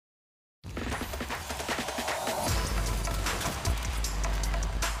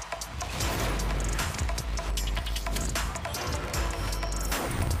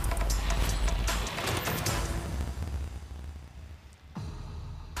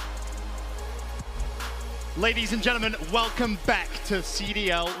Ladies and gentlemen, welcome back to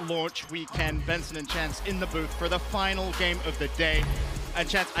CDL launch weekend. Benson and Chance in the booth for the final game of the day. And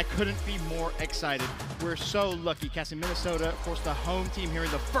Chance, I couldn't be more excited. We're so lucky casting Minnesota, of course, the home team here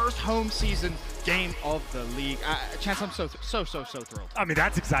in the first home season game of the league. Chance, I'm so thrilled. I mean,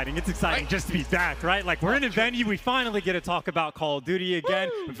 that's exciting. It's exciting just to be back, right? Like, we're in a venue. We finally get to talk about Call of Duty again.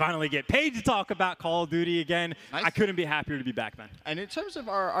 Woo! We finally get paid to talk about Call of Duty again. Nice. I couldn't be happier to be back, man. And in terms of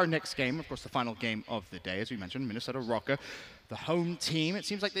our next game, of course, the final game of the day, as we mentioned, Minnesota RØKKR, the home team. It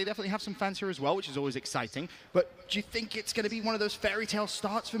seems like they definitely have some fans here as well, which is always exciting. But do you think it's going to be one of those fairy tale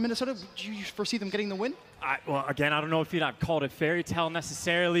starts for Minnesota? Do you foresee them getting the win? Well, again, I don't know if I've called it fairy tale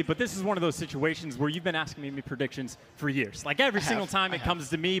necessarily, but this is one of those situations where you've been asking me predictions for years. Like every single time it comes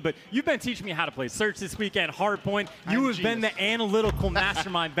to me, but you've been teaching me how to play Search this weekend, Hardpoint. You have been the analytical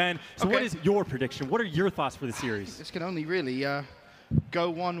mastermind, Ben. So what is your prediction? What are your thoughts for the series? This can only really go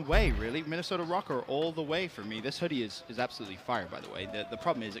one way, really. Minnesota RØKKR all the way for me. This hoodie is absolutely fire, by the way. The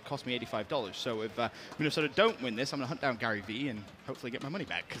problem is it cost me $85. So if Minnesota don't win this, I'm going to hunt down Gary V and hopefully get my money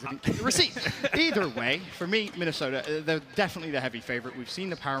back because I didn't get the receipt. Either way, for me, Minnesota, they're definitely the heavy favorite. We've seen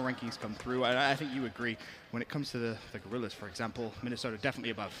the power rankings come through, and I think you agree. When it comes to the Guerrillas, for example, Minnesota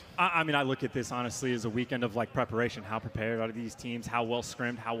definitely above. I mean, I look at this, honestly, as a weekend of, like, preparation. How prepared are these teams? How well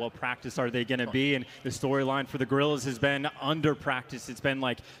scrimmed? How well practiced are they going to be? And the storyline for the Guerrillas has been under practice. It's been,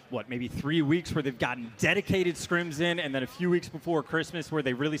 like, what, maybe 3 weeks where they've gotten dedicated scrims in, and then a few weeks before Christmas where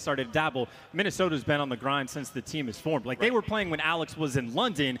they really started to dabble. Minnesota's been on the grind since the team is formed. Like, they were playing when Alex was in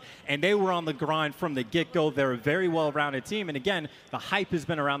London, and they were on the grind from the get-go. They're a very well-rounded team. And, again, the hype has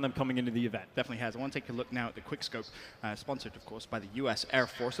been around them coming into the event. Definitely has. I want to take a look now at the quick scope, sponsored, of course, by the U.S. Air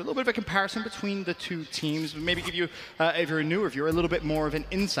Force. A little bit of a comparison between the two teams, maybe give you, if you're a newer viewer, a little bit more of an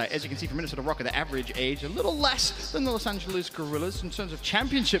insight. As you can see from Minnesota RØKKR, the average age a little less than the Los Angeles Guerrillas. In terms of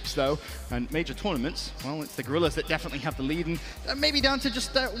championships, though, and major tournaments, well, it's the Guerrillas that definitely have the lead, and maybe down to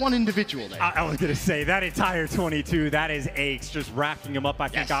just one individual there. I was going to say, that entire 22, that is Aches, just racking them up. I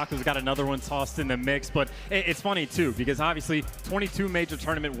think Aka's got another one tossed in the mix, but it's funny, too, because obviously 22 major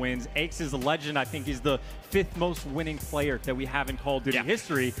tournament wins. Aches is a legend. I think he's the 5th most winning player that we have in Call of Duty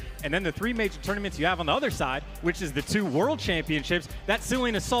history. And then the 3 major tournaments you have on the other side, which is the 2 world championships, that's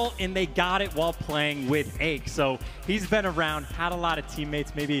Silly Assault, and they got it while playing with Ake. So he's been around, had a lot of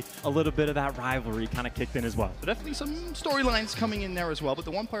teammates, maybe a little bit of that rivalry kind of kicked in as well. So definitely some storylines coming in there as well, but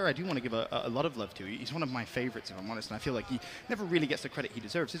the one player I do want to give a lot of love to, he's one of my favorites, if I'm honest, and I feel like he never really gets the credit he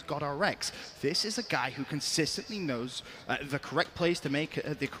deserves, is GodRx. This is a guy who consistently knows the correct plays to make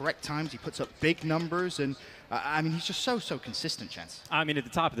at the correct times. He puts up big numbers, and I mean, he's just so consistent, Chance. I mean, at the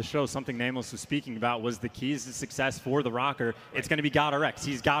top of the show, something Nameless was speaking about was the keys to success for the RØKKR. It's going to be GodRx.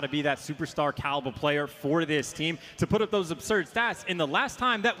 He's got to be that superstar caliber player for this team to put up those absurd stats. And the last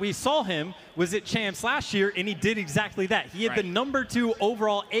time that we saw him was at Champs last year, and he did exactly that. He had the #2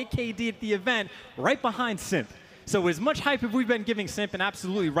 overall AKD at the event, right behind Simp. So as much hype as we've been giving Simp, and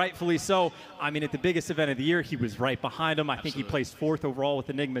absolutely rightfully so, I mean, at the biggest event of the year, he was right behind him. I think he placed 4th overall with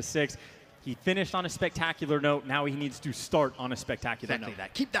Enigma 6. He finished on a spectacular note. Now he needs to start on a spectacular note. Exactly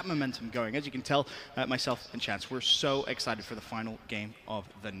that. Keep that momentum going. As you can tell, myself and Chance, we're so excited for the final game of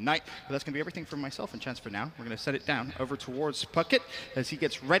the night. But that's going to be everything from myself and Chance for now. We're going to set it down over towards Puckett as he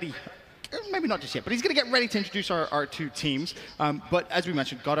gets ready. Maybe not just yet, but he's going to get ready to introduce our 2 teams. But as we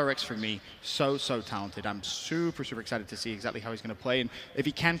mentioned, GodRx for me, so talented. I'm super excited to see exactly how he's going to play and if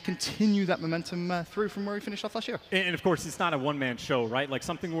he can continue that momentum through from where he finished off last year. And of course, it's not a one-man show, right? Like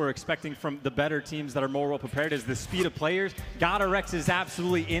something we're expecting from the better teams that are more well-prepared is the speed of players. GodRx is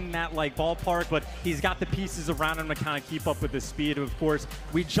absolutely in that like ballpark, but he's got the pieces around him to kind of keep up with the speed. Of course,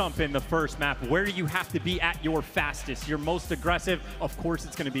 we jump in the first map. Where do you have to be at your fastest, your most aggressive? Of course,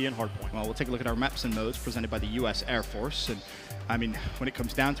 it's going to be in Hardpoint. Well, we'll take a look at our maps and modes presented by the U.S. Air Force. And I mean, when it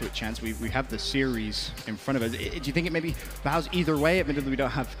comes down to it, Chance, we have the series in front of us. Do you think it maybe bows either way? Admittedly, we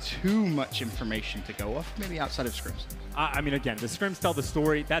don't have too much information to go off, maybe outside of scrims. I mean, again, the scrims tell the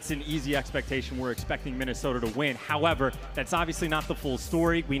story. That's an easy expectation. We're expecting Minnesota to win. However, that's obviously not the full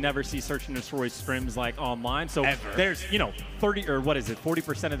story. We never see Search and Destroy scrims like online. So there's, you know,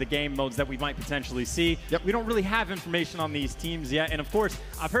 40% of the game modes that we might potentially see. We don't really have information on these teams yet. And of course,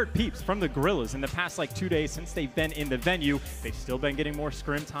 I've heard peeps from the Guerrillas in the past like 2 days since they've been in the venue. They've still been getting more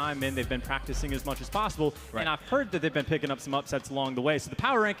scrim time in. They've been practicing as much as possible. And I've heard that they've been picking up some upsets along the way. So the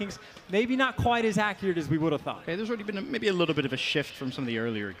power rankings, maybe not quite as accurate as we would have thought. Okay, there's already been maybe a little bit of a shift from some of the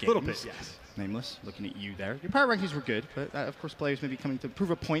earlier games. A little bit, yes. Nameless, looking at you there. Your power rankings were good, but of course players may be coming to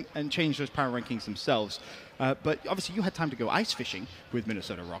prove a point and change those power rankings themselves. But obviously you had time to go ice fishing with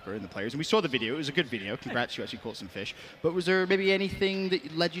Minnesota RØKKR and the players, and we saw the video. It was a good video. Congrats, you actually caught some fish. But was there maybe anything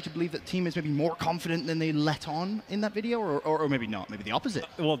that led you to believe that the team is maybe more confident than they let on in that video, or maybe not, maybe the opposite?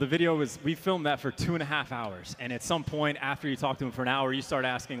 Well, the video was, we filmed that for 2.5 hours, and at some point after you talk to him for an hour, you start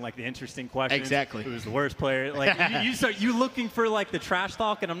asking like the interesting questions. Exactly. Who's the worst player? Like you start looking for like the trash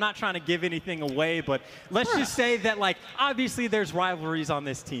talk, and I'm not trying to give anything away, but let's just say that like obviously there's rivalries on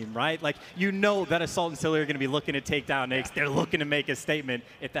this team, right? Like you know that Assault and Silly are going to be looking to take down Nakes. They're looking to make a statement,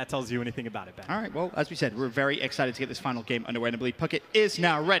 if that tells you anything about it, Ben. All right, well, as we said, we're very excited to get this final game underway, and I believe Puckett is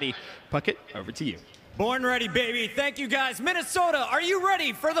now ready. Puckett, over to you. Born ready, baby. Thank you, guys. Minnesota, are you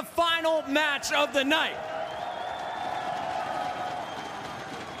ready for the final match of the night?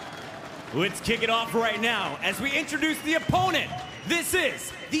 Let's kick it off right now as we introduce the opponent. This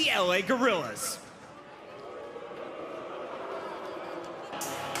is the LA Guerrillas.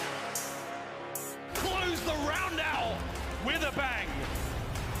 Close the round out with a bang.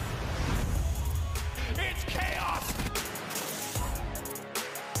 It's chaos.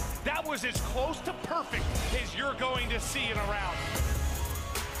 That was as close to perfect as you're going to see in a round.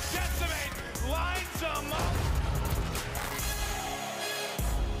 Decimate lines them up.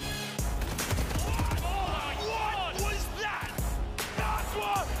 What was that?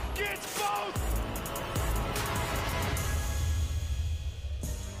 Aqua gets both.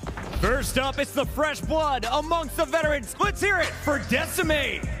 First up, it's the fresh blood amongst the veterans. Let's hear it for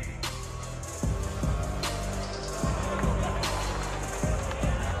Decimate.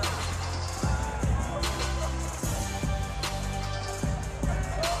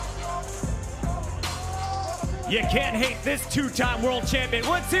 You can't hate this two-time world champion.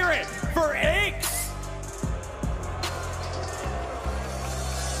 Let's hear it for Aches.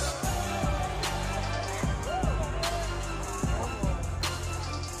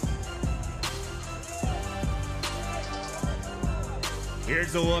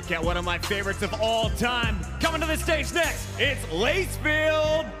 Here's a look at one of my favorites of all time. Coming to the stage next, it's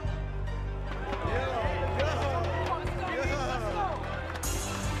Lacefield.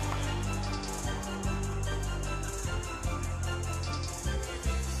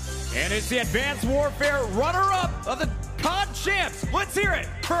 And it's the Advanced Warfare runner-up of the COD champs. Let's hear it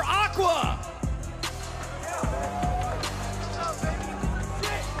for Aqua.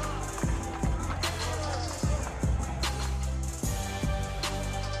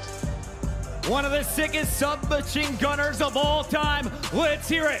 One of the sickest submachine gunners of all time. Let's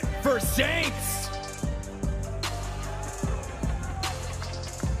hear it for Saints.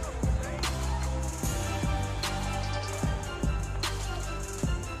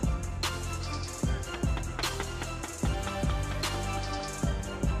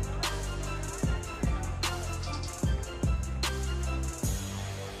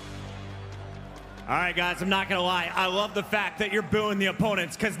 All right, guys, I'm not gonna lie. I love the fact that you're booing the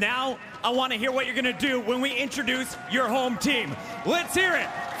opponents, because now I want to hear what you're gonna do when we introduce your home team. Let's hear it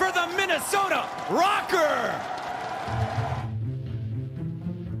for the Minnesota RØKKR.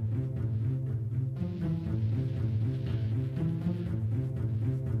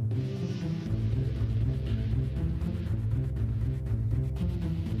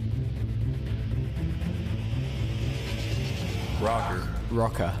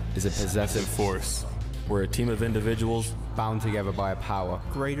 RØKKR is a possessive force. We're a team of individuals bound together by a power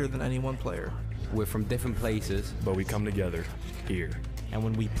greater than any one player. We're from different places, but we come together here. And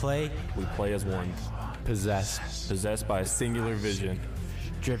when we play as one. Possessed by a singular vision.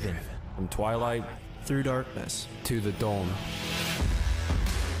 Driven from twilight through darkness to the dawn.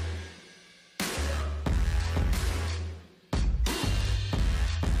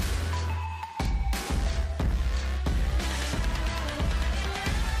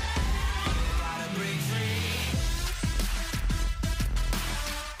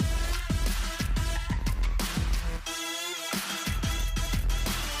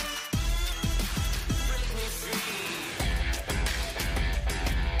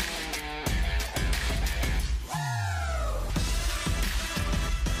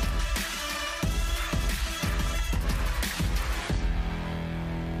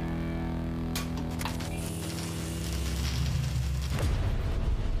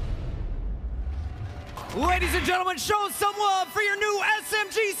 Ladies and gentlemen, show some love for your new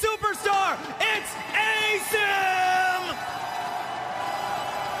SMG superstar. It's ASIM!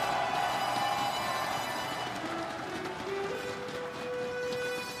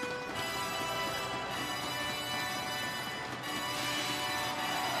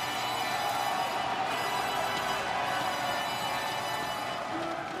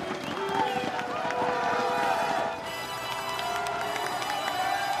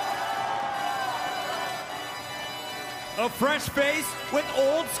 A fresh face with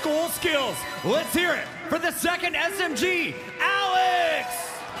old school skills. Let's hear it for the second SMG, Alex!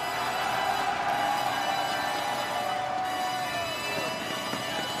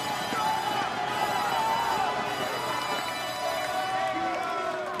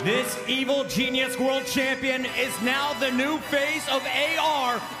 This evil genius world champion is now the new face of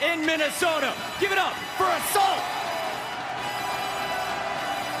AR in Minnesota. Give it up for Assault!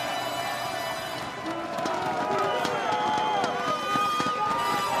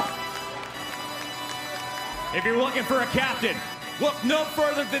 If you're looking for a captain, look no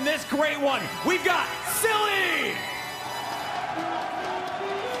further than this great one. We've got Silly!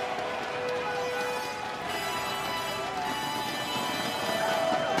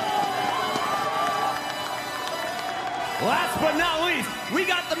 Last but not least, we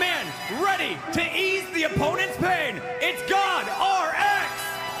got the man ready to ease the opponent's pain. It's God RX!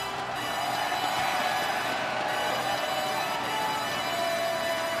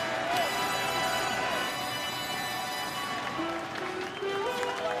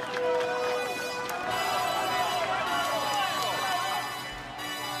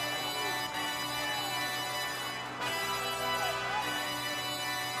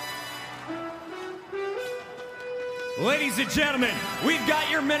 Ladies and gentlemen, we've got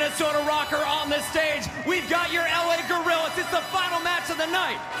your Minnesota RØKKR on the stage. We've got your LA Guerrillas. It's the final match of the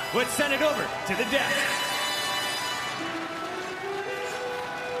night. Let's send it over to the desk.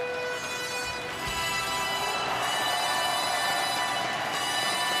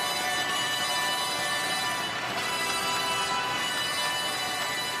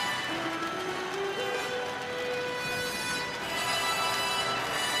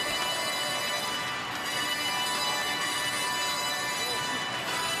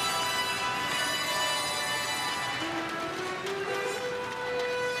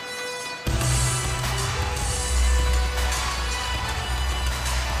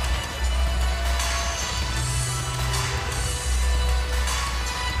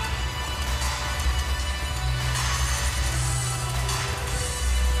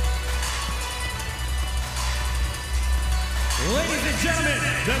 Ladies and gentlemen,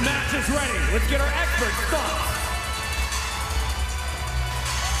 the match is ready. Let's get our experts' thoughts.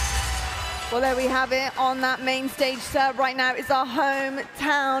 Well, there we have it on that main stage, sir. Right now is our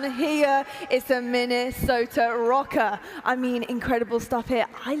hometown here. It's the Minnesota RØKKR. I mean, incredible stuff here.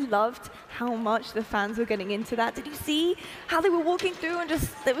 I loved how much the fans were getting into that. Did you see how they were walking through and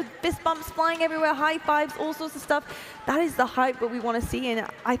just, there were fist bumps flying everywhere, high fives, all sorts of stuff. That is the hype that we want to see, and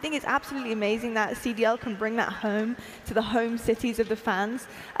I think it's absolutely amazing that CDL can bring that home to the home cities of the fans.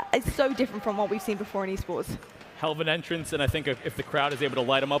 It's so different from what we've seen before in esports. Hell of an entrance, and I think if the crowd is able to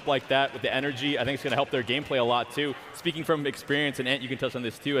light them up like that with the energy, I think it's going to help their gameplay a lot too. Speaking from experience, and Ant, you can touch on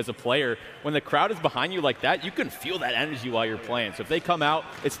this too as a player, when the crowd is behind you like that, you can feel that energy while you're playing. So if they come out,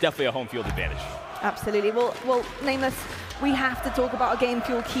 it's definitely a home field advantage. Absolutely. Well, Nameless, we have to talk about our game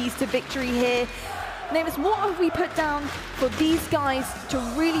fuel keys to victory here. Nameless, what have we put down for these guys to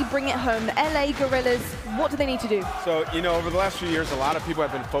really bring it home? The LA Guerrillas, what do they need to do? So, you know, over the last few years, a lot of people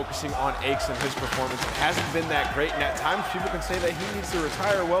have been focusing on Aches and his performance. It hasn't been that great, and at times people can say that he needs to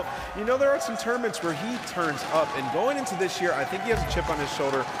retire. Well, you know, there are some tournaments where he turns up, and going into this year, I think he has a chip on his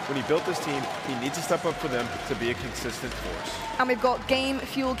shoulder. When he built this team, he needs to step up for them to be a consistent force. And we've got game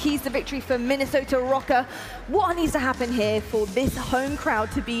fuel keys to victory for Minnesota RØKKR. What needs to happen here for this home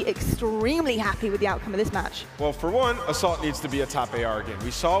crowd to be extremely happy with the outcome of this match? Well, for one, Assault needs to be a top AR again.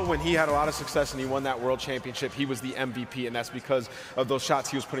 We saw when he had a lot of success and he won that world championship, he was the MVP, and that's because of those shots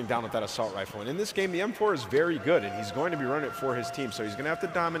he was putting down with that Assault rifle. And in this game, the M4 is very good, and he's going to be running it for his team. So he's going to have to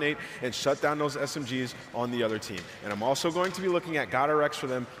dominate and shut down those SMGs on the other team. And I'm also going to be looking at God RX for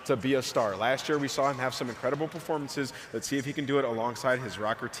them to be a star. Last year, we saw him have some incredible performances. Let's see if he can do it alongside his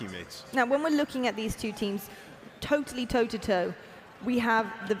RØKKR teammates. Now, when we're looking at these two teams, totally toe-to-toe, we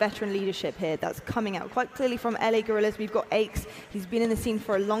have the veteran leadership here that's coming out quite clearly from LA Guerrillas. We've got Aches. He's been in the scene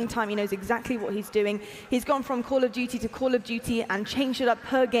for a long time. He knows exactly what he's doing. He's gone from Call of Duty to Call of Duty and changed it up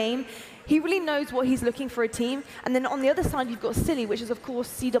per game. He really knows what he's looking for a team. And then on the other side, you've got Silly, which is, of course,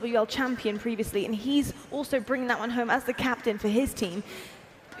 CWL champion previously, and he's also bringing that one home as the captain for his team.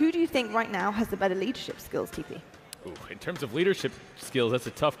 Who do you think right now has the better leadership skills, TP? Ooh, in terms of leadership skills, that's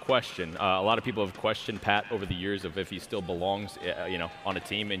a tough question. A lot of people have questioned Pat over the years of if he still belongs, you know, on a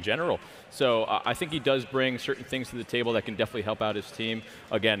team in general. So I think he does bring certain things to the table that can definitely help out his team.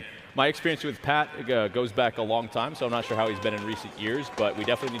 Again, my experience with Pat goes back a long time, so I'm not sure how he's been in recent years, but we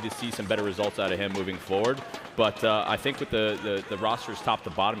definitely need to see some better results out of him moving forward. But I think with the rosters top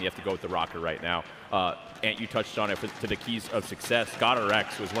to bottom, you have to go with the RØKKR right now. Ant, you touched on it to the keys of success. God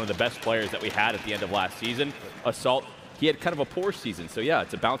RX was one of the best players that we had at the end of last season. Assault he had kind of a poor season. So yeah,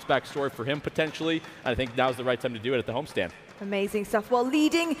 it's a bounce back story for him potentially. I think now's the right time to do it at the homestand. Amazing stuff. Well,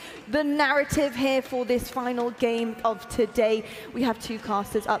 leading the narrative here for this final game of today, we have two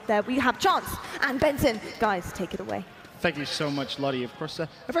casters up there. We have Chance and Benson. Guys, take it away. Thank you so much, Lottie. Of course, a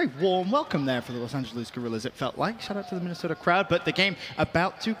very warm welcome there for the Los Angeles Guerrillas, it felt like. Shout out to the Minnesota crowd. But the game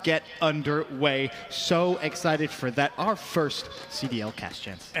about to get underway. So excited for that. Our first CDL cast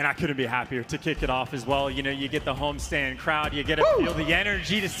chance. And I couldn't be happier to kick it off as well. You know, you get the homestand crowd. You get to feel the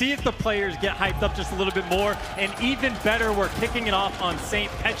energy to see if the players get hyped up just a little bit more. And even better, we're kicking it off on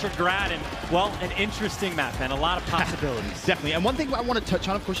St. Petrograd. And, well, an interesting map, man. A lot of possibilities. Definitely. And one thing I want to touch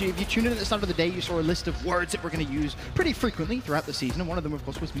on, of course, if you tuned in at the start of the day, you saw a list of words that we're going to use pretty frequently throughout the season, and one of them, of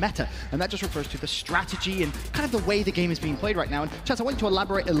course, was meta, and that just refers to the strategy and kind of the way the game is being played right now. And Chance, I want you to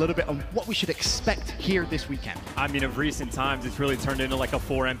elaborate a little bit on what we should expect here this weekend. I mean, of recent times, it's really turned into like a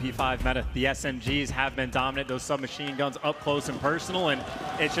 4 MP5 meta. The SMGs have been dominant, those submachine guns up close and personal, and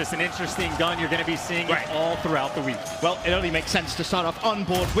it's just an interesting gun. You're going to be seeing it all throughout the week. Well, it only makes sense to start off on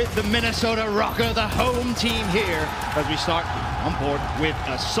board with the Minnesota RØKKR, the home team here, as we start on board with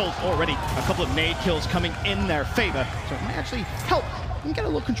Assault. Already a couple of nade kills coming in their favor, so it might actually help and get a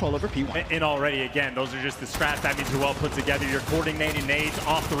little control over P1. And already, again, those are just the strats. That means you're well put together. You're coordinating nades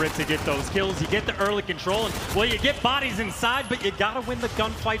off the rip to get those kills. You get the early control, and, well, you get bodies inside, but you got to win the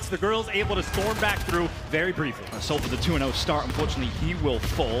gunfights. The girls able to storm back through very briefly. Assault with a 2-0 start. Unfortunately, he will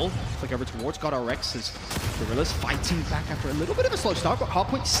fall. Click over towards GodRx as Guerrillas fighting back after a little bit of a slow start, but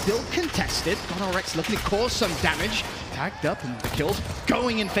hardpoint still contested. GodRx looking to cause some damage. Tagged up, and the kills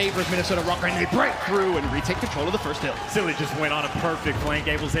going in favor of Minnesota RØKKR, and they break through and retake control of the first hill. Silly just went on a perfect flank.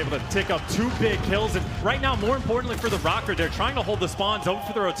 Was able to tick up 2 big kills, and right now, more importantly for the RØKKR, they're trying to hold the spawns over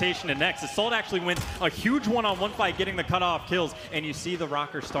for the rotation to next. Assault actually wins a huge one-on-one fight, getting the cutoff kills, and you see the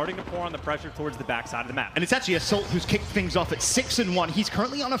RØKKR starting to pour on the pressure towards the backside of the map. And it's actually Assault who's kicked things off at 6-1. He's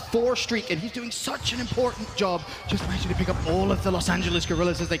currently on a 4 streak, and he's doing such an important job, just managing to pick up all of the Los Angeles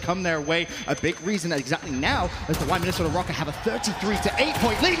Guerrillas as they come their way. A big reason exactly now as to why Minnesota RØKKR have a 33-8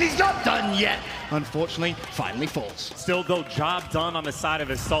 point lead. He's not done yet. Unfortunately, finally falls. Still, though, job done on the side of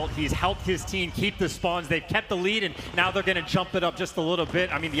Assault. He's helped his team keep the spawns. They've kept the lead, and now they're going to jump it up just a little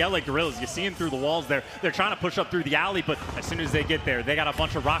bit. I mean, the LA Guerrillas, you see them through the walls there. They're trying to push up through the alley, but as soon as they get there, they got a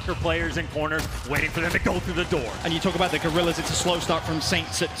bunch of RØKKR players in corners waiting for them to go through the door. And you talk about the Guerrillas, it's a slow start from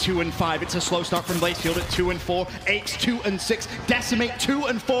Saints at 2-5. It's a slow start from Blazefield at 2-4. Apes 2-6. Decimate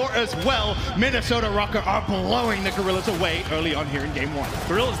 2-4 as well. Minnesota RØKKR are blowing the Guerrillas away early on here in game 1.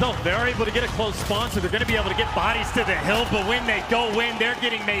 Guerrillas, though, they're able to get a close spawn, so they're going to be able to get bodies to the hill, but when they go in, they're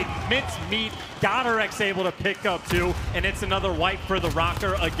getting made mincemeat. GodRx able to pick up 2, and it's another wipe for the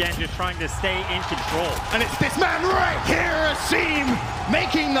RØKKR, again, just trying to stay in control. And it's this man right here, Asim,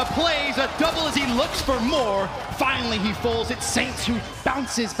 making the plays, a double as he looks for more. Finally, he falls. It's Saints who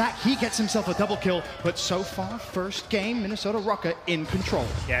bounces back. He gets himself a double kill, but so far, first game, Minnesota RØKKR in control.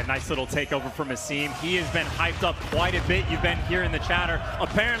 Yeah, nice little takeover from Asim. He has been hyped up quite a bit. You've been here in the chatter.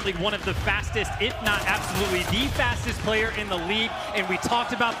 Apparently one of the fastest, if not absolutely the fastest player in the league, and we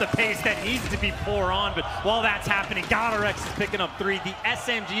talked about the pace that needs to be poured on, but while that's happening, GodRx is picking up 3. The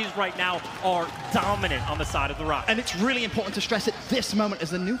SMGs right now are dominant on the side of the RØKKR. And it's really important to stress at this moment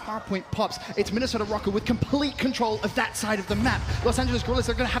as the new hardpoint pops, it's Minnesota RØKKR with complete control of that side of the map. Los Angeles Guerrillas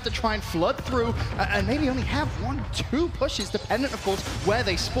are going to have to try and flood through and maybe only have 1-2 pushes, dependent, of course, where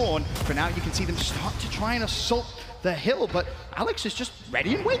they spawn. For now, you can see them start to try and assault the hill, but Alex is just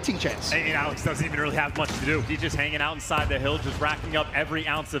ready and waiting, Chance. And Alex doesn't even really have much to do. He's just hanging out inside the hill, just racking up every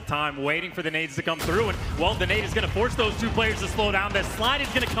ounce of time, waiting for the nades to come through. And, well, the nade is going to force those 2 players to slow down. The slide is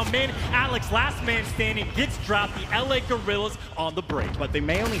going to come in. Alex, last man standing, gets dropped. The LA Guerrillas on the break. But they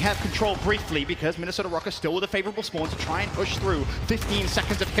may only have control briefly because Minnesota RØKKR still with a favorable spawn to try and push through. 15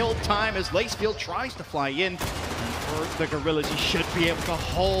 seconds of hill time as Blazefield tries to fly in. For the Guerrillas, he should be able to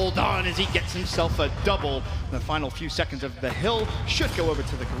hold on as he gets himself a double. The final few seconds of the hill should go over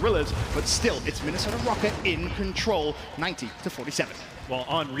to the Guerrillas, but still, it's Minnesota RØKKR in control, 90-47. Well,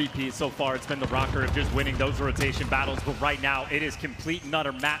 on repeat so far, it's been the RØKKR of just winning those rotation battles, but right now it is complete and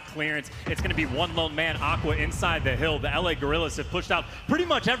utter map clearance. It's going to be one lone man, Aqua, inside the hill. The LA Guerrillas have pushed out pretty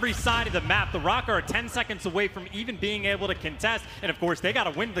much every side of the map. The RØKKR are 10 seconds away from even being able to contest, and of course, they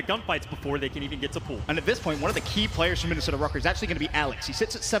got to win the gunfights before they can even get to pool. And at this point, one of the key players for Minnesota RØKKR is actually going to be Alex. He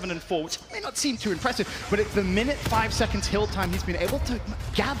sits at 7-4, which may not seem too impressive, but at the minute 5 seconds hill time, he's been able to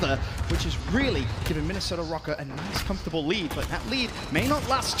gather, which is really giving Minnesota RØKKR a nice, comfortable lead, but that lead may not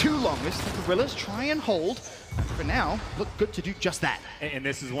last too long as the Guerrillas try and hold. for now, look good to do just that. And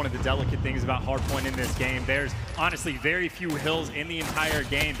this is one of the delicate things about hardpoint in this game. There's honestly very few hills in the entire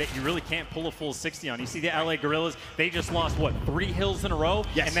game that you really can't pull a full 60 on. You see the LA Guerrillas, they just lost, what, 3 hills in a row?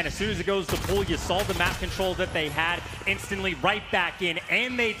 Yes. And then as soon as it goes to pull, you saw the map control that they had instantly right back in,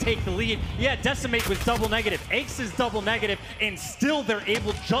 and they take the lead. Yeah, Decimate was double negative, Ace is double negative, and still they're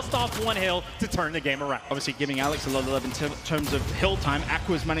able, just off 1 hill, to turn the game around. Obviously giving Alex a lot of love in terms of hill time.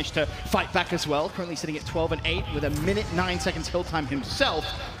 Aqua's managed to fight back as well, currently sitting at 12 and 8 with a minute 9 seconds hill time himself.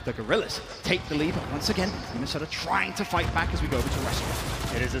 The Guerrillas take the lead, but once again, Minnesota trying to fight back as we go over to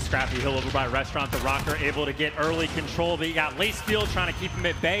Restaurant. It is a scrappy hill over by Restaurant. The RØKKR able to get early control, but you got Lacefield trying to keep him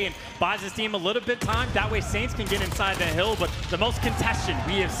at bay and buys his team a little bit of time. That way Saints can get inside the hill, but the most contested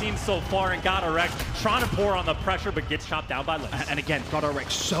we have seen so far in GODRX, trying to pour on the pressure, but gets chopped down by Lace. And again,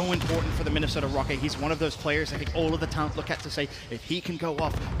 GODRX so important for the Minnesota RØKKR. He's one of those players I think all of the talent look at to say, if he can go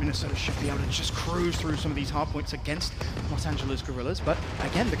off, Minnesota should be able to just cruise through some of these hard points against Los Angeles Guerrillas. But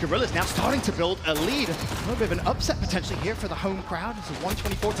again, the Guerrillas now starting to build a lead. A little bit of an upset potentially here for the home crowd. It's a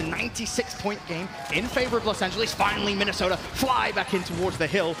 124 to 96 point game in favor of Los Angeles. Finally, Minnesota fly back in towards the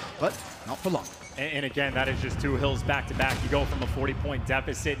hill, but not for long. And again, that is just 2 hills back to back. You go from a 40-point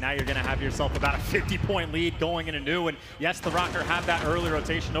deficit, now you're going to have yourself about a 50-point lead going into new. And yes, the RØKKR have that early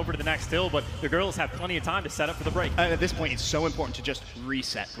rotation over to the next hill, but the girls have plenty of time to set up for the break. At this point, it's so important to just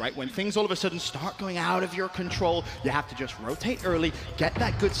reset, right? When things all of a sudden start going out of your control, you have to just rotate early, get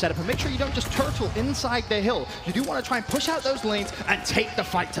that good setup, and make sure you don't just turtle inside the hill. You do want to try and push out those lanes and take the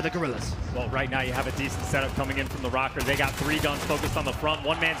fight to the Guerrillas. Well, right now you have a decent setup coming in from the RØKKR. They got 3 guns focused on the front.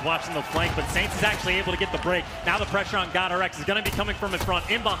 1 man's watching the flank, but Saints is actually able to get the break. Now the pressure on GODRX is going to be coming from his front,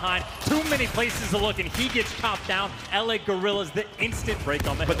 in behind. Too many places to look, and he gets chopped down. LA Guerrillas, the instant break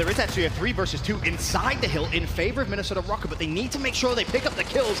on the hill. But there is actually a 3 versus 2 inside the hill in favor of Minnesota RØKKR, but they need to make sure they pick up the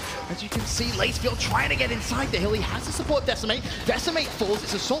kills. As you can see, Lacefield trying to get inside the hill. He has to support Decimate. Decimate falls.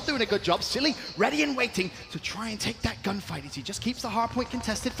 It's Assault doing a good job. Silly ready and waiting to try and take that gunfight as he just keeps the hardpoint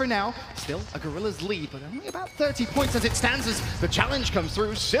contested for now. Still a Guerrillas lead, but only about 30 points as it stands as the challenge comes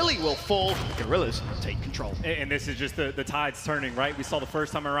through. Silly will fall. Guerrillas take control. And this is just the tides turning, right? We saw the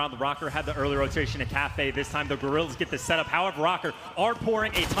first time around, the RØKKR had the early rotation at Cafe. This time the Guerrillas get the setup. However, RØKKR are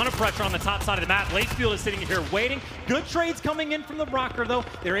pouring a ton of pressure on the top side of the map. Lacefield is sitting here waiting. Good trades coming in from the RØKKR, though.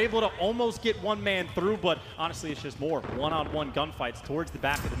 They're able to almost get 1 man through, but honestly, it's just more one-on-one gunfights towards the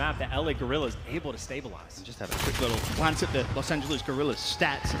back of the map that LA Guerrillas able to stabilize. And just have a quick little glance at the Los Angeles Guerrillas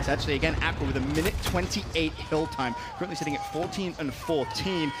stats. It's actually, again, Aqua with a minute 28 hill time, currently sitting at 14 and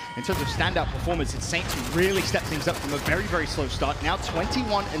 14. In terms of standout performance, it's Saints who really stepped things up from a very, very slow start. Now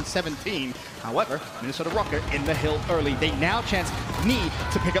 21 and 17. However, Minnesota RØKKR in the hill early. They now need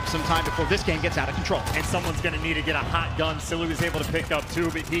to pick up some time before this game gets out of control. And someone's going to need to get a hot gun. Silly was able to pick up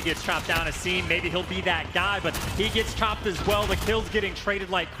 2, but he gets chopped down a scene. Maybe he'll be that guy, but he gets chopped as well. The kills getting traded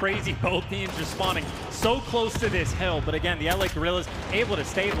like crazy. Both teams responding so close to this hill. But again, the LA Guerrillas able to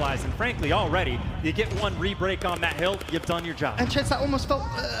stabilize. And frankly, already, you get 1 re-break on that hill, you've done your job. And Chance, that almost felt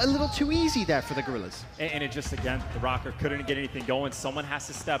a little too easy there for the Guerrillas. And it just, again, the RØKKR couldn't get anything going. Someone has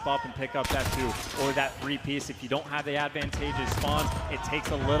to step up and pick up that 2 or that 3 piece. If you don't have the advantageous spawns, it takes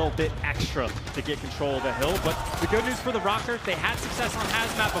a little bit extra to get control of the hill. But the good news for the RØKKR, they had success on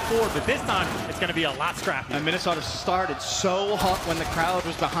Hazmat before, but this time it's going to be a lot scrappier. And Minnesota started so hot when the crowd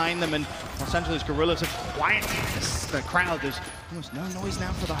was behind them, and Los Angeles Guerrillas have quieted the crowd. There's almost no noise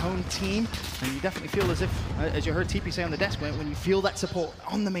now for the home team, and you definitely feel as if, as you heard TP say on the desk, when you feel that support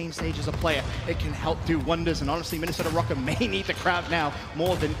on the main stage as a player, it can help do wonders. And honestly, Minnesota RØKKR may need the crowd now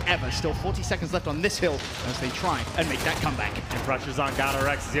more than ever. Still 40 seconds left on this hill as they try and make that comeback. And pressure's on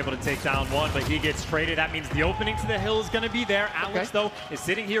GODRX. Is able to take down 1, but he gets traded. That means the opening to the hill is going to be there. Alex, though, is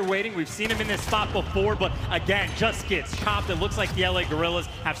sitting here waiting. We've seen him in this spot before, but again, just gets chopped. It looks like the LA Guerrillas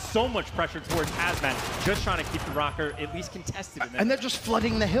have so much pressure towards Hazmat, just trying to keep the RØKKR at least contested. And they're just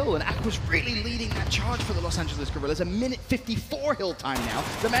flooding the hill, and Aqua's really leading that charge for the Los Angeles Guerrillas. A minute 54 hill time now.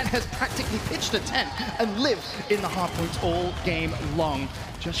 The man has practically pitched a tent and lived in the hard points all game long.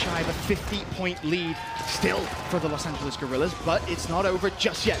 Just shy of a 50-point lead still for the Los Angeles Guerrillas, but it's not over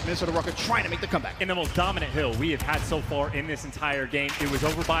just yet. Minnesota RØKKR trying to make the comeback. In the most dominant hill we have had so far in this entire game. It was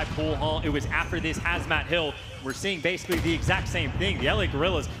over by Pool Hall. It was after this Hazmat hill. We're seeing basically the exact same thing. The LA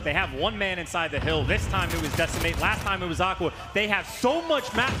Guerrillas, they have 1 man inside the hill. This time it was Decimate. Last time it was Aqua. They have so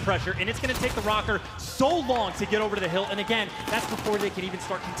much map pressure, and it's going to take the RØKKR so long to get over to the hill. And again, that's before they can even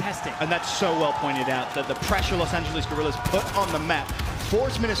start contesting. And that's so well pointed out, that the pressure Los Angeles Guerrillas put on the map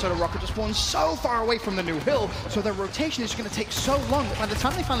force Minnesota RØKKR to spawn so far away from the new hill, so their rotation is going to take so long that by the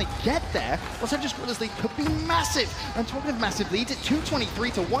time they finally get there, Los Angeles Guerrillas lead could be massive. And talking of massive leads, it's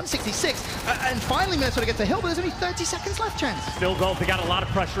 223 to 166, and finally Minnesota gets the hill, but there's only 30 seconds left, Chance. Still Zolt, they got a lot of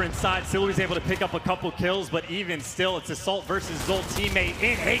pressure inside. Silver's able to pick up a couple kills, but even still, it's Assault versus Zolt teammate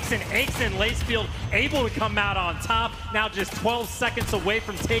in Aikson. Aikson, Lacefield able to come out on top. Now just 12 seconds away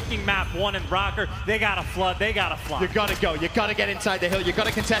from taking map 1 and RØKKR. They gotta flood, they gotta fly. You gotta go, you gotta get inside the hill, you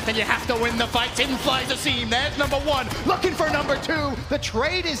gotta contest, and you have to win the fight. In flies Asim, there's number 1, looking for number 2. The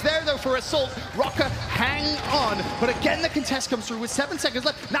trade is there though for Assault. RØKKR hang on, but again the contest comes through with 7 seconds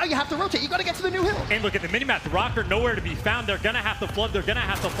left. Now you have to rotate, you gotta get to the new hill. And look at the minimap, the RØKKR nowhere to be found. They're gonna have to flood, they're gonna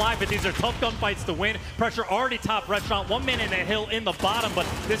have to fly, but these are tough gunfights to win. Pressure already top restaurant, 1 man in a hill in the bottom, but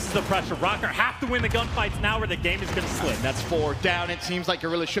this is the pressure. RØKKR have to win the gunfights now or the game is gonna slip. That's 4 down. It seems like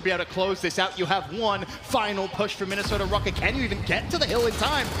Guerrillas should be able to close this out. You have one final push for Minnesota RØKKR. Can you even get to the hill in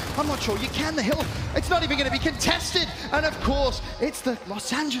time? I'm not sure you can. The hill, it's not even going to be contested. And of course, it's the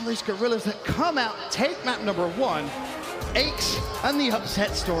Los Angeles Guerrillas that come out, take map number 1. Aches and the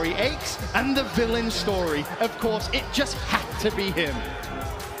upset story. Aches and the villain story. Of course, it just had to be him.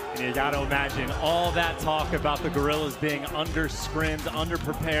 You got to imagine all that talk about the Guerrillas being under-scrimmed,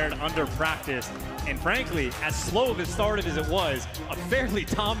 under-prepared, under-practiced, and frankly, as slow of it started as it was, a fairly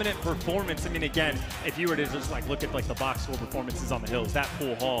dominant performance. I mean, again, if you were to just like look at like the box score performances on the hills, that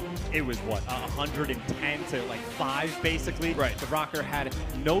full haul, it was what, 110 to like 5 basically. Right. The RØKKR had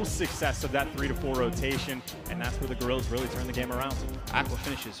no success of that 3 to 4 rotation, and that's where the Guerrillas really turned the game around. Aqua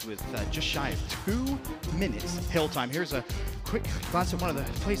finishes with just shy of 2 minutes hill time. Here's a quick glance at one of the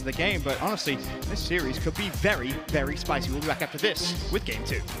plays of the game, but honestly, this series could be very, very spicy. We'll be back after this with Game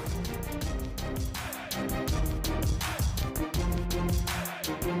 2.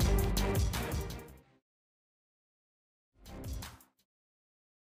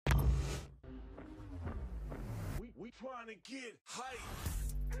 We trying to get hype.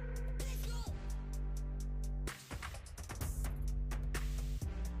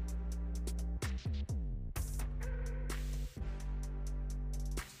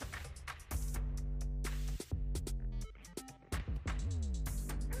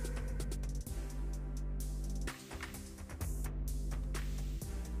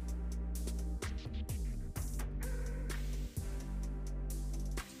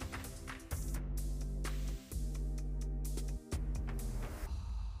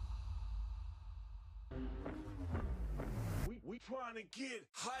 We trying to get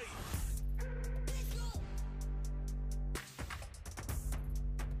hype.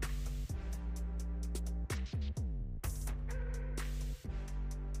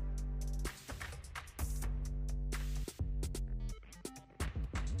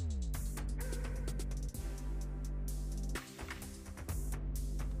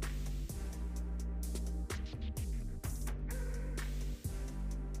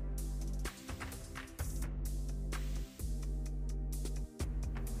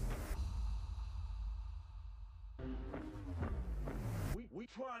 We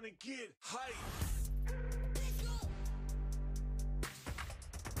trying to get hype.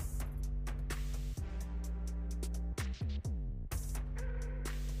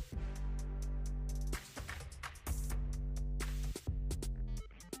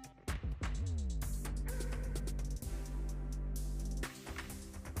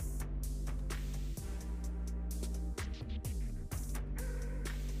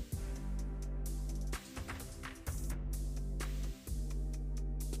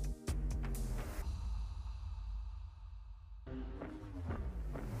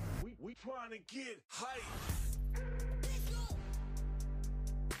 We trying to get hype.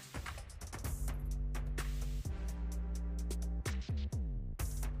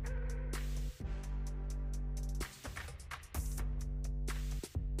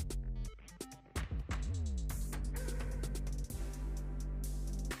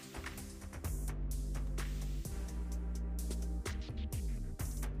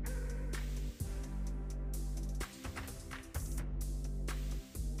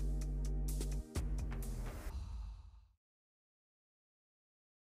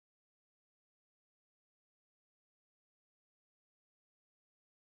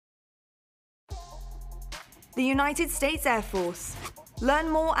 The United States Air Force. Learn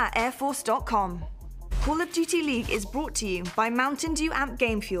more at airforce.com. Call of Duty League is brought to you by Mountain Dew Amp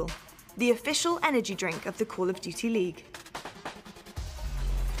Game Fuel, the official energy drink of the Call of Duty League.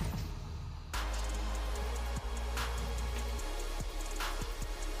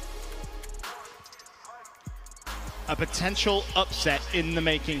 a potential upset in the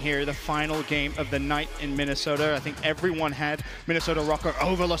making here, the final game of the night in Minnesota. I think everyone had Minnesota RØKKR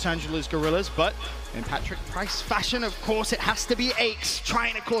over Los Angeles Guerrillas, but in Patrick Price fashion, of course, it has to be Aches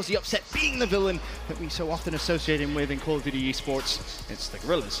trying to cause the upset, being the villain that we so often associate him with in Call of Duty esports. It's the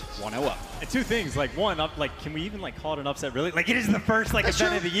Guerrillas 1-0 up. And two things, like one, can we even call it an upset really? Like it is the first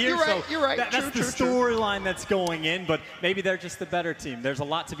event of the year, you're right. That's the storyline that's going in, but maybe they're just the better team. There's a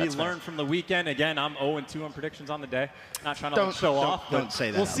lot to be learned from the weekend. Again, I'm 0-2 on predictions on the day. Not trying to show off. Don't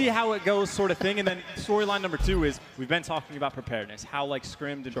say that. We'll see how it goes, sort of thing. And then storyline number 2 is we've been talking about preparedness, how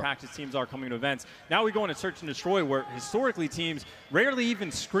scrimmed and practice teams are coming to events. Now we go into search and destroy, where historically teams rarely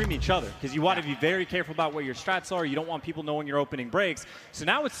even scrim each other because you want to be very careful about what your strats are. You don't want people knowing your opening breaks. So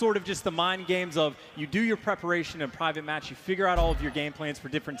now it's sort of just the mind games of you do your preparation in private match, you figure out all of your game plans for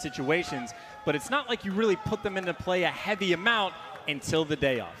different situations, but it's not like you really put them into play a heavy amount until the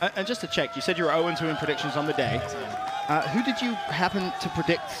day off. And just to check, you said you were 0-2 in predictions on the day. Who did you happen to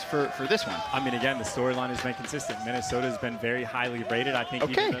predict for this one? I mean, again, the storyline has been consistent. Minnesota's been very highly rated. I think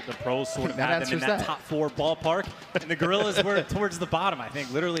even the pros sort of had them in that top 4 ballpark. And the Guerrillas were towards the bottom, I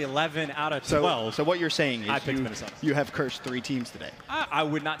think, literally 11 out of 12. So what you're saying is you have cursed 3 teams today. I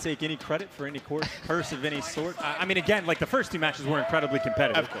would not take any credit for any curse of any sort. I mean, again, like the first 2 matches were incredibly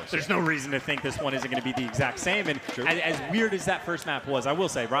competitive. Of course. There's no reason to think this one isn't going to be the exact same. And as weird as that first map was, I will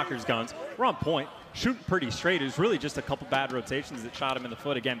say, RØKKR's guns were on point. Shooting pretty straight. It was really just a couple bad rotations that shot him in the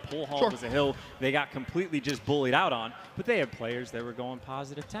foot. Again, Pull Hall was a hill they got completely just bullied out on. But they had players that were going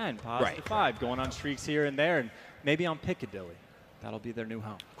positive 10, positive 5, going on streaks here and there, and maybe on Piccadilly. That'll be their new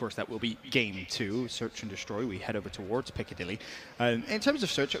home. Of course, that will be game 2, Search and Destroy. We head over towards Piccadilly. In terms of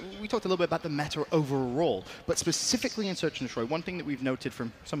Search, we talked a little bit about the meta overall, but specifically in Search and Destroy, one thing that we've noted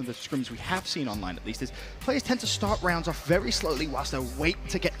from some of the scrims we have seen online at least is players tend to start rounds off very slowly whilst they wait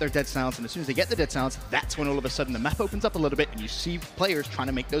to get their dead silence, and as soon as they get the dead silence, that's when all of a sudden the map opens up a little bit and you see players trying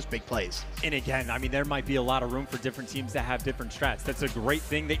to make those big plays. And again, I mean, there might be a lot of room for different teams that have different strats. That's a great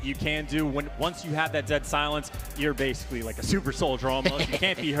thing that you can do. Once you have that dead silence, you're basically like a super soldier almost. You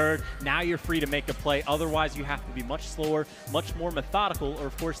can't be heard. Now you're free to make a play. Otherwise, you have to be much slower, much more methodical, or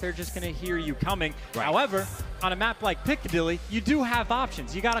of course, they're just going to hear you coming. However, on a map like Piccadilly, you do have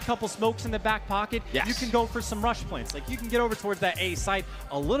options. You got a couple smokes in the back pocket. You can go for some rush plants. Like, you can get over towards that A site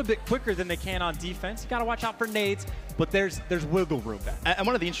a little bit quicker than they can on defense. You got to watch out for nades, but there's wiggle room there. And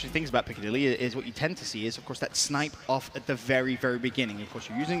one of the interesting things about Piccadilly is what you tend to see is, of course, that snipe off at the very, very beginning. Of course,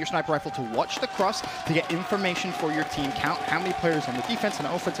 you're using your sniper rifle to watch the cross, to get information for your team, count how many players on the defense and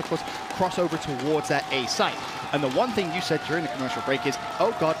offense, of course, cross over towards that A site. And the one thing you said during the commercial break is,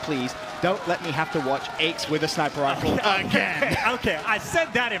 oh God, please, don't let me have to watch Aches with a sniper rifle again. Okay, I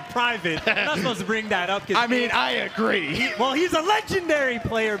said that in private. I'm not supposed to bring that up. I mean, I agree. He's a legendary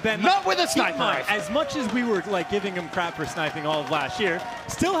player, Ben. Not with a sniper rifle. As much as we were giving him crap for sniping all of last year,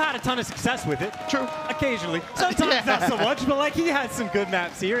 still had a ton of success with it. True. Occasionally. Sometimes not so much, but he had some good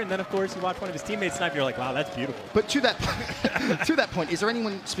maps here. And then, of course, you watch one of his teammates snipe, you're like, wow, that's beautiful. But to that point, is there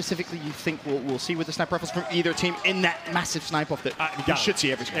anyone specifically you think we'll see with the sniper rifles from either team in that massive snipe-off that you should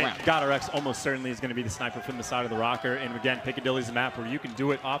see every single round? RØKKR almost certainly is going to be the sniper from the side of the RØKKR. And again, Piccadilly's a map where you can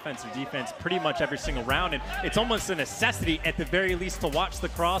do it offense or defense pretty much every single round. And it's almost a necessity at the very least to watch the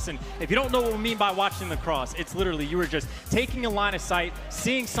cross. And if you don't know what we mean by watching the cross, it's literally you are just taking a line of sight,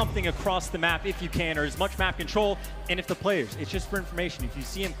 seeing something across the map if you can, or as much map control. And if the players, it's just for information. If you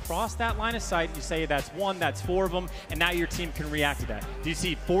see him cross that line of sight, you say that's 1, that's 4 of them, and now your team can react to that. Do you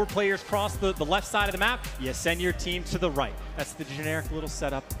see 4 players cross the left side of the map? You send your team to the right. That's the generic little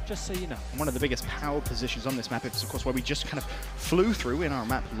setup, just so you know. One of the biggest power positions on this map is, of course, where we just kind of flew through in our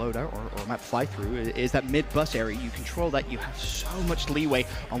map loadout or map fly-through, is that mid-bus area. You control that. You have so much leeway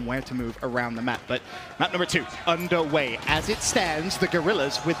on where to move around the map. But map number 2, underway. As it stands, the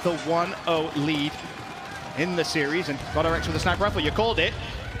Guerrillas with the 1-0 lead in the series, and RØKKR with a sniper rifle. You called it.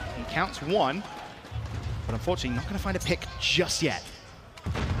 He counts 1, but unfortunately not going to find a pick just yet.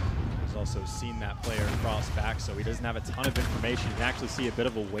 He's also seen that player cross back, so he doesn't have a ton of information. You can actually see a bit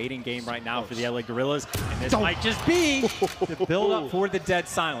of a waiting game right now for the LA Guerrillas, and this might just be the build up for the dead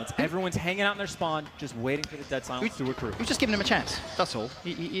silence. Everyone's hanging out in their spawn, just waiting for the dead silence to accrue. We're just giving him a chance. That's all.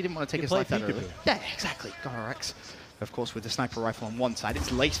 He didn't want to take his life that early. Yeah, exactly. RØKKR, of course, with the sniper rifle on one side. It's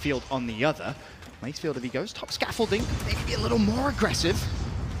Lacefield on the other. Lacefield, if he goes top scaffolding, maybe be a little more aggressive.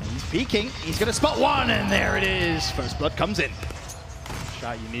 And he's peeking. He's going to spot 1, and there it is. First blood comes in.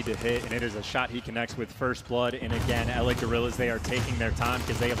 shot you need to hit, and it is a shot he connects with first blood. And again, LA Guerrillas, they are taking their time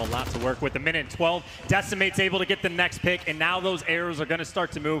because they have a lot to work with. A minute 12, Decimate's able to get the next pick, and now those arrows are going to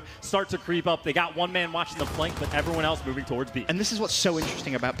start to move, start to creep up. They got one man watching the flank, but everyone else moving towards B. And this is what's so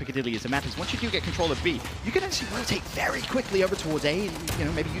interesting about Piccadilly as a map is once you do get control of B, you can actually rotate very quickly over towards A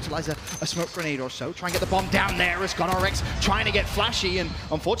and maybe utilize a smoke grenade or so. Try and get the bomb down there as GodRx trying to get flashy, and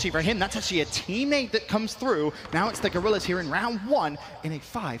unfortunately for him, that's actually a teammate that comes through. Now it's the Guerrillas here in round 1 in a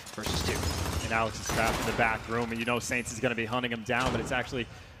 5 versus 2. And Alex is trapped in the back room, and you know Saints is going to be hunting him down, but it's actually,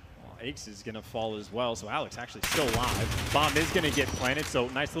 Aches is going to fall as well, so Alex actually still alive. Bomb is going to get planted, so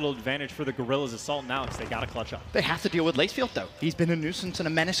nice little advantage for the Guerrillas. Assault and Alex, they got to clutch up. They have to deal with Lacefield, though. He's been a nuisance and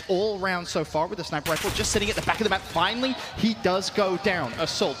a menace all round so far with the sniper rifle, just sitting at the back of the map. Finally, he does go down.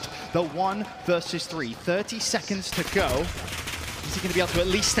 Assault, the 1 versus 3. 30 seconds to go. Is he going to be able to at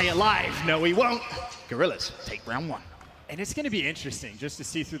least stay alive? No, he won't. Guerrillas take round 1. And it's going to be interesting just to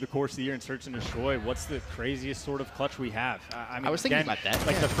see through the course of the year in Search and Destroy what's the craziest sort of clutch we have. I mean, I was thinking again, about that.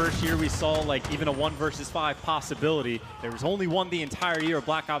 Like the first year we saw like even a 1 versus 5 possibility. There was only one the entire year of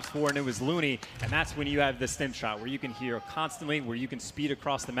Black Ops 4, and it was Looney. And that's when you have the stim shot where you can hear constantly, where you can speed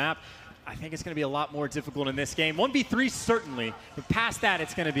across the map. I think it's going to be a lot more difficult in this game. 1v3 certainly, but past that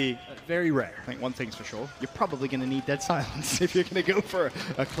it's going to be very rare. I think one thing's for sure, you're probably going to need dead silence if you're going to go for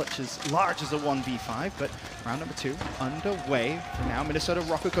a clutch as large as a 1v5, but round number 2 underway for now. Minnesota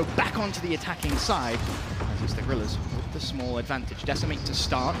RØKKR go back onto the attacking side as it's the Guerrillas with the small advantage. Decimate to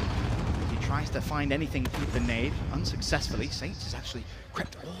start. He tries to find anything with the nade, unsuccessfully. Saints has actually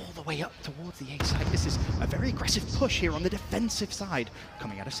crept all the way up towards the A side. This is a very aggressive push here on the defensive side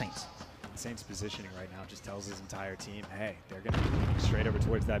coming out of Saints. Saints positioning right now just tells his entire team, hey, they're going to be moving straight over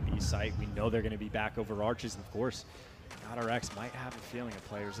towards that B site. We know they're going to be back over arches, and of course, GodRx might have a feeling of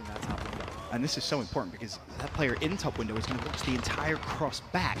players in that top window. And this is so important because that player in top window is going to watch the entire cross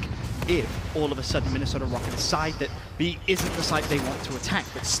back if all of a sudden Minnesota RØKKR decide that B isn't the site they want to attack,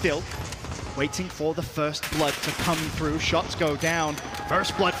 but still waiting for the first blood to come through. Shots go down.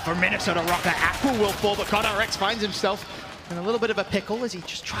 First blood for Minnesota RØKKR. Aqua will fall, but GodRx finds himself in a little bit of a pickle as he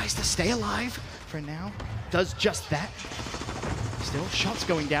just tries to stay alive for now. Does just that. Still shots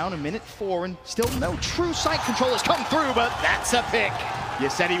going down, a minute 4, and still no true sight control has come through, but that's a pick. You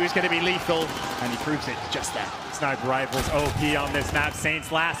said he was going to be lethal, and he proves it just that. Sniper rifles OP on this map. Saints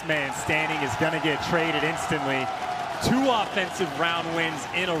last man standing is going to get traded instantly. 2 offensive round wins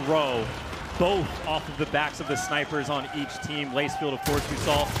in a row, both off of the backs of the snipers on each team. Lacefield, of course, we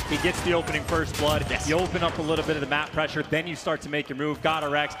saw, he gets the opening first blood. Yes. You open up a little bit of the map pressure, then you start to make your move.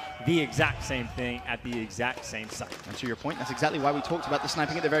 GodRx, the exact same thing at the exact same site. And to your point, that's exactly why we talked about the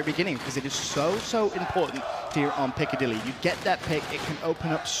sniping at the very beginning, because it is so important here on Piccadilly. You get that pick, it can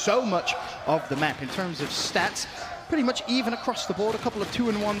open up so much of the map. In terms of stats, pretty much even across the board. A couple of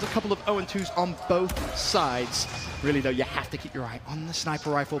 2-1s, a couple of 0-2s on both sides. Really, though, you have to keep your eye on the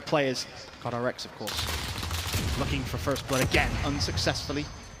sniper rifle players. GodRx, of course, looking for first blood again, unsuccessfully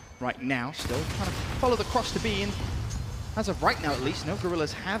right now. Still trying to follow the cross to B, and as of right now, at least, no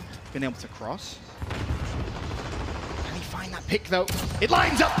Guerrillas have been able to cross. Can he find that pick, though? It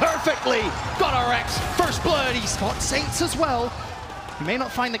lines up perfectly! GodRx, first blood, he spots Saints as well. He may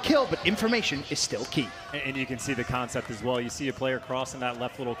not find the kill, but information is still key. And you can see the concept as well. You see a player crossing that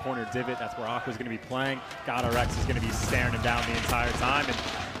left little corner divot. That's where Aqua's going to be playing. GodRx is going to be staring him down the entire time. And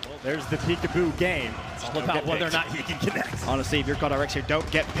well, there's the peekaboo game. It's all about whether or not he can connect. Honestly, if you're GodRx here, don't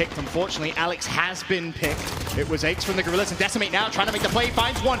get picked. Unfortunately, Alex has been picked. It was Aches from the Guerrillas, and Decimate now trying to make the play.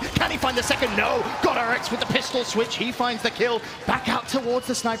 Finds one. Can he find the second? No. GodRx with the pistol switch. He finds the kill. Back out towards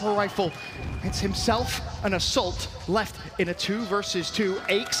the sniper rifle. It's himself and Assault left in a 2 versus 2.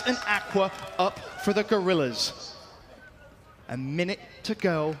 Aches and Aqua up for the Guerrillas. A minute to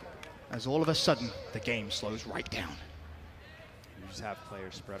go as all of a sudden the game slows right down. You just have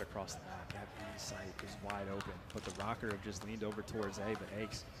players spread across the map. That B site is wide open, but the RØKKR have just leaned over towards A, but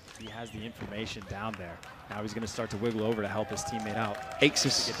Aches, he has the information down there. Now he's going to start to wiggle over to help his teammate out. Aches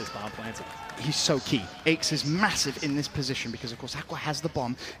is to get this bomb planted. He's so key. Aches is massive in this position because, of course, Aqua has the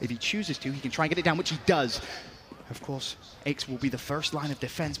bomb. If he chooses to, he can try and get it down, which he does. Of course, Aches will be the first line of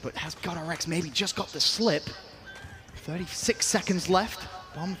defense, but has GodRx maybe just got the slip? 36 seconds left.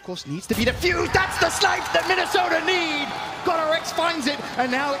 Bomb, of course, needs to be defused. That's the snipe that Minnesota need. GodRx finds it, and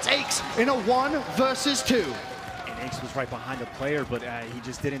now it's Aches in a 1 versus 2. And Aches was right behind the player, but he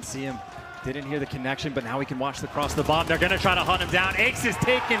just didn't see him. Didn't hear the connection, but now we can watch the cross the bomb. They're going to try to hunt him down. Aches is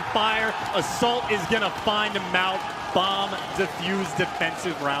taking fire. Assault is going to find him out. bomb defused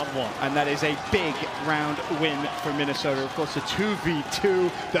defensive round 1. And that is a big round win for Minnesota. Of course, the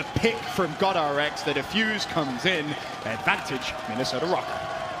 2v2, the pick from GodRx, the defuse comes in. Advantage, Minnesota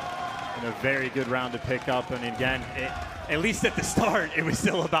RØKKR. And a very good round to pick up. And again, at least at the start, it was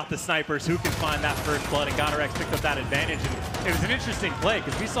still about the snipers who can find that first blood, and GodRx picked up that advantage. And it was an interesting play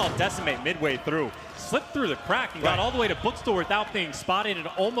because we saw Decimate midway through, slipped through the crack and got all the way to Bookstore without being spotted and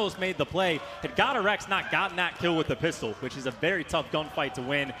almost made the play. Had GodRx not gotten that kill with the pistol, which is a very tough gunfight to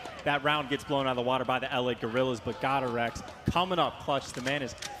win, that round gets blown out of the water by the LA Guerrillas, but GodRx coming up clutch. The man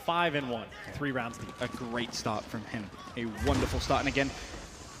is 5-1, 3 rounds deep. A great start from him. A wonderful start. And again,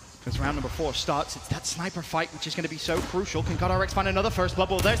 as round number 4 starts, it's that sniper fight which is going to be so crucial. Can GodRx find another first blood?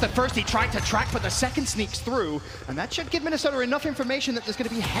 Well, there's the first he tried to track, but the second sneaks through, and that should give Minnesota enough information that there's going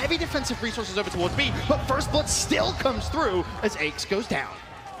to be heavy defensive resources over towards B, but first blood still comes through as Aches goes down.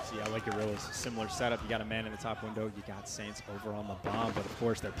 Yeah, like Guerrillas, similar setup. You got a man in the top window, you got Saints over on the bomb, but of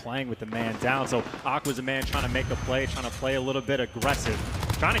course they're playing with the man down. So Aqua's a man trying to make a play, trying to play a little bit aggressive,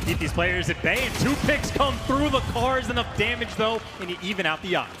 trying to keep these players at bay, and 2 picks come through the cars. Enough damage though, and you even out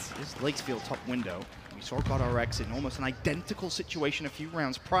the odds. This Lakesfield top window, we saw GodRx in almost an identical situation a few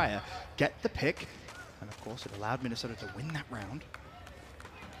rounds prior, get the pick, and of course it allowed Minnesota to win that round.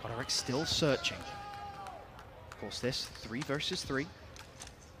 GodRx still searching. Of course this, 3 versus 3.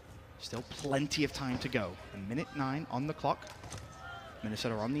 Still plenty of time to go. A minute 9 on the clock.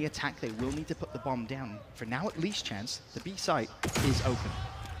 Minnesota on the attack. They will need to put the bomb down. For now, at least chance, the B site is open.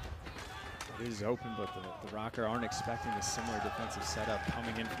 It is open, but the RØKKR aren't expecting a similar defensive setup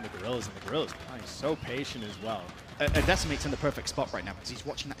coming in from the Guerrillas, and the Guerrillas playing so patient as well. Decimate's in the perfect spot right now because he's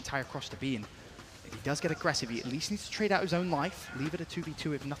watching that entire cross to B, and if he does get aggressive, he at least needs to trade out his own life, leave it a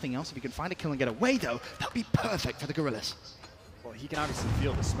 2v2 if nothing else. If he can find a kill and get away, though, that'll be perfect for the Guerrillas. Well, he can obviously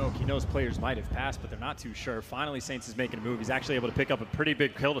feel the smoke. He knows players might have passed, but they're not too sure. Finally, Saints is making a move. He's actually able to pick up a pretty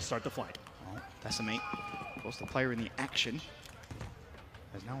big kill to start the flank. Well, Decimate, of course, the player in the action.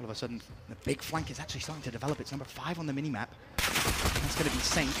 As now all of a sudden, the big flank is actually starting to develop. It's number 5 on the minimap. That's going to be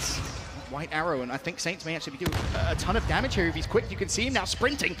Saints. White arrow, and I think Saints may actually be doing a ton of damage here if he's quick. You can see him now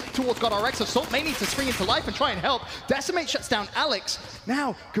sprinting towards GodRx. Assault may need to spring into life and try and help. Decimate shuts down Alex.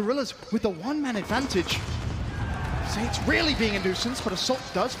 Now, Guerrillas with the 1-man advantage. Saints really being a nuisance, but Assault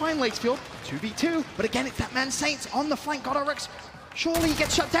does find Lakesfield. 2v2, but again, it's that man Saints on the flank. GodRx, surely he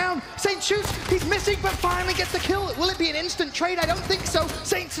gets shut down. Saints shoots, he's missing, but finally gets the kill. Will it be an instant trade? I don't think so.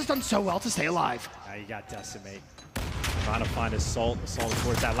 Saints has done so well to stay alive. Now you got Decimate trying to find Assault. Assault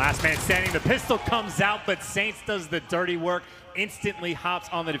towards that last man standing. The pistol comes out, but Saints does the dirty work. Instantly hops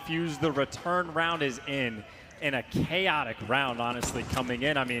on the defuse. The return round is in a chaotic round, honestly, coming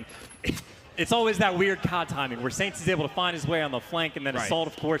in. I mean, it's always that weird COD timing where Saints is able to find his way on the flank, and then Assault,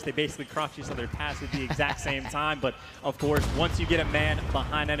 of course, they basically cross each other pass at the exact same time. But, of course, once you get a man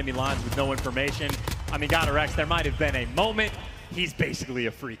behind enemy lines with no information, I mean, GodRx, there might have been a moment. He's basically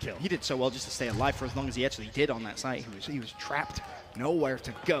a free kill. He did so well just to stay alive for as long as he actually did on that site. He was trapped, nowhere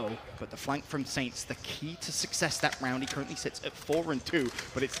to go. But the flank from Saints, the key to success that round. He currently sits at 4-2,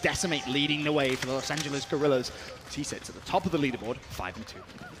 but it's Decimate leading the way for the Los Angeles Guerrillas. He sits at the top of the leaderboard, 5-2.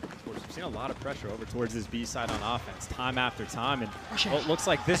 Of course, we've seen a lot of pressure over towards this B side on offense, time after time, and well, it looks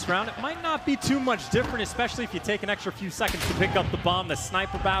like this round, it might not be too much different, especially if you take an extra few seconds to pick up the bomb. The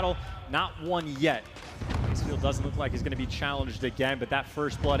sniper battle, not won yet. Lakesfield doesn't look like he's going to be challenged again, but that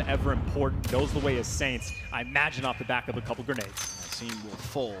first blood, ever important, goes the way of Saints. I imagine off the back of a couple grenades. That scene will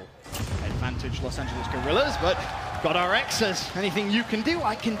fall. Advantage Los Angeles Guerrillas, but GodRx says, anything you can do,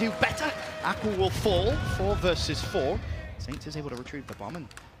 I can do better. Aqua will fall, 4 versus 4. Saints is able to retrieve the bomb, and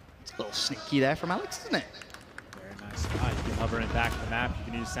it's a little sneaky there from Alex, isn't it? Very nice spot. You can hover it back to the map.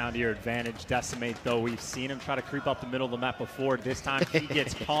 You can use sound to your advantage. Decimate, though, we've seen him try to creep up the middle of the map before. This time, he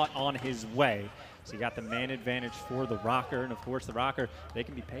gets caught on his way. So you got the man advantage for the RØKKR, and of course the RØKKR, they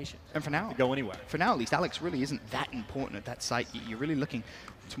can be patient. And for now, to go anywhere. For now, at least, Alex really isn't that important at that site. You're really looking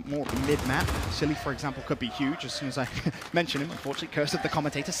to more mid-map. Silly, for example, could be huge. As soon as I mention him, unfortunately, curse of the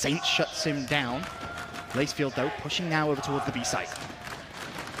commentator, Saints shuts him down. Lacefield, though, pushing now over towards the B site.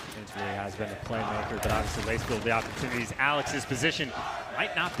 Saints really has been a playmaker, but obviously Lacefield, the opportunities. Alex's position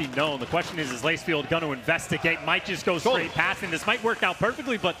might not be known. The question is Lacefield going to investigate? Might just go straight past him. This might work out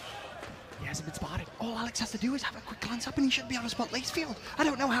perfectly, but he hasn't been spotted. All Alex has to do is have a quick glance up and he should be able to spot Lacefield. I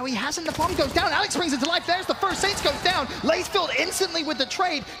don't know how he hasn't. The bomb goes down. Alex springs into life. There's the first. Saints goes down. Lacefield instantly with the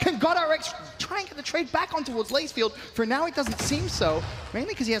trade. Can GodRx try and get the trade back on towards Lacefield? For now, it doesn't seem so. Mainly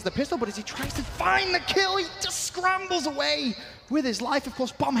because he has the pistol, but as he tries to find the kill, he just scrambles away with his life. Of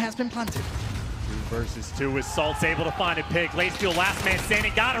course, bomb has been planted. versus 2 with Salt's able to find a pick. Lacefield last man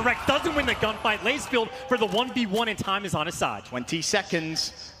standing. GodRx doesn't win the gunfight. Lacefield for the 1v1 and time is on his side. 20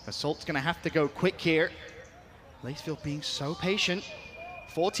 seconds. Assault's going to have to go quick here. Lacefield being so patient.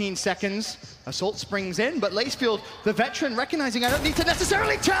 14 seconds. Assault springs in, but Lacefield, the veteran, recognizing I don't need to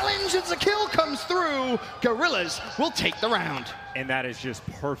necessarily challenge as the kill comes through. Guerrillas will take the round. And that is just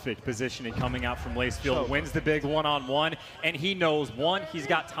perfect positioning coming out from Lacefield. Wins the big one-on-one, and he knows, one, he's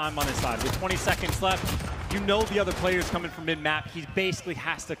got time on his side. With 20 seconds left, you know the other player's coming from mid-map. He basically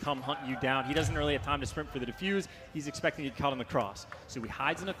has to come hunting you down. He doesn't really have time to sprint for the defuse. He's expecting to get caught on the cross. So he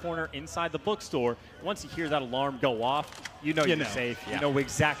hides in a corner inside the bookstore. Once you hear that alarm go off, you know you're safe. Yeah. You know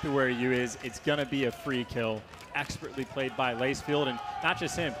exactly where you is. It's going to be a free kill. Expertly played by Lacefield, and not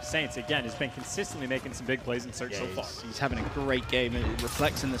just him, Saints, again, has been consistently making some big plays in search so far. He's having a great game. It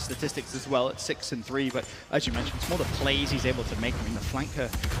reflects in the statistics as well at 6 and 3, but as you mentioned, it's more the plays he's able to make. I mean, the flank a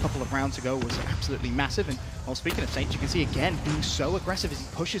couple of rounds ago was absolutely massive, and well, speaking of Saints, you can see again being so aggressive as he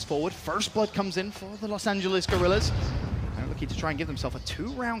pushes forward. First blood comes in for the Los Angeles Guerrillas. They're looking to try and give themselves a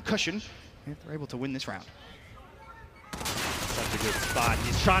 2-round cushion if they're able to win this round. Such a good spot.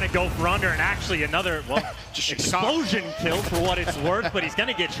 He's trying to go for under, and actually another, well, explosion kill for what it's worth, but he's going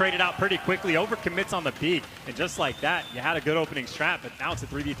to get traded out pretty quickly. Overcommits on the peak, and just like that, you had a good opening strat, but now it's a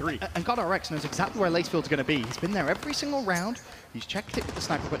 3v3. And GodRx knows exactly where Lacefield's going to be. He's been there every single round. He's checked it with the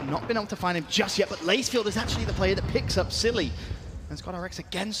sniper, but not been able to find him just yet. But Lacefield is actually the player that picks up Silly. As GodRx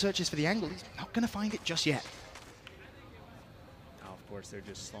again searches for the angle, he's not going to find it just yet. Of course, they're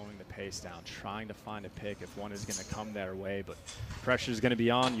just slowing the pace down, trying to find a pick if one is going to come their way, but pressure is going to be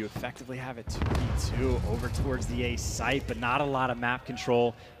on. You effectively have it 2v2 over towards the A site, but not a lot of map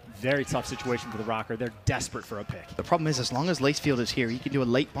control. Very tough situation for the RØKKR. They're desperate for a pick. The problem is, as long as Lacefield is here, he can do a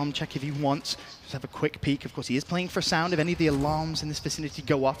late bomb check if he wants. Just have a quick peek. Of course, he is playing for sound. If any of the alarms in this vicinity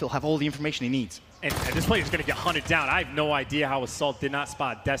go off, he'll have all the information he needs. And this player is going to get hunted down. I have no idea how Assault did not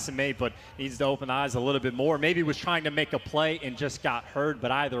spot Decimate, but needs to open the eyes a little bit more. Maybe was trying to make a play and just got heard,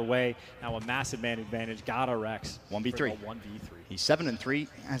 but either way, now a massive man advantage. GodRx 1v3. 1v3. He's 7 and 3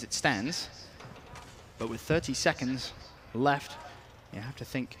 as it stands, but with 30 seconds left, you have to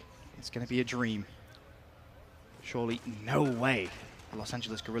think it's going to be a dream. Surely, no way the Los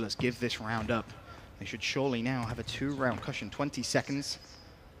Angeles Guerrillas give this round up. They should surely now have a 2-round cushion. 20 seconds.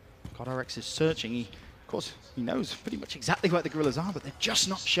 GodRx is searching. Of course, he knows pretty much exactly where the Guerrillas are, but they're just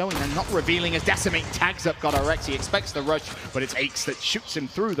not showing. They're not revealing as Decimate tags up GodRx. He expects the rush, but it's Aches that shoots him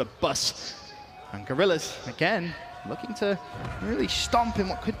through the bus. And Guerrillas, again, looking to really stomp in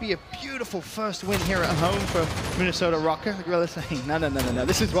what could be a beautiful first win here at home for Minnesota RØKKR. The Guerrillas saying, no,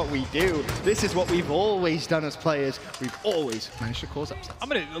 this is what we do. This is what we've always done as players. We've always managed to cause upsets. I'm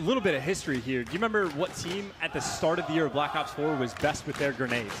going to, a little bit of history here. Do you remember what team at the start of the year of Black Ops 4 was best with their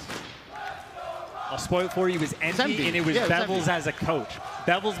grenades? I'll spoil it for you. It was Envy, and it was Bevels as a coach.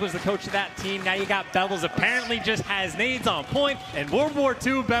 Bevels was the coach of that team. Now you got Bevels apparently just has nades on point. And World War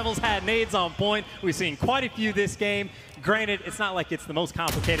II, Bevels had nades on point. We've seen quite a few this game. Granted, it's not like it's the most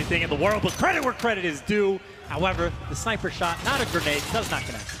complicated thing in the world, but credit where credit is due. However, the sniper shot, not a grenade, does not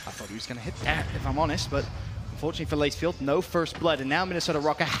connect. I thought he was going to hit that, if I'm honest, but unfortunately for Lacefield, no first blood, and now Minnesota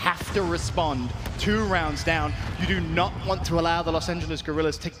RØKKR have to respond. 2 rounds down. You do not want to allow the Los Angeles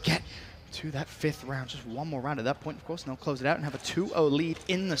Guerrillas to get to that 5th round. Just one more round at that point, of course, and they'll close it out and have a 2-0 lead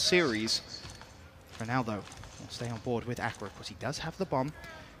in the series. For now, though, we'll stay on board with Aqua, because he does have the bomb.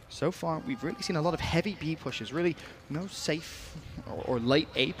 So far, we've really seen a lot of heavy B pushes, really no safe or late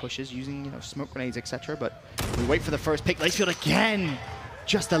A pushes using, smoke grenades, etc. But we wait for the first pick. Lacefield again,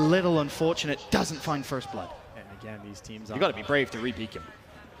 just a little unfortunate, doesn't find first blood. And again, these teams you got to be brave to re-peek him.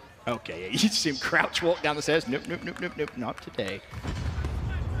 Okay, you see him crouch walk down the stairs. Nope, not today.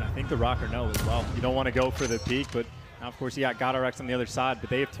 I think the RØKKR know as well. You don't want to go for the peak, but now, of course, you got GodRx on the other side, but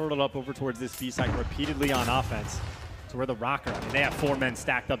they have turtled up over towards this B site repeatedly on offense. To where the RØKKR, I mean, they have 4 men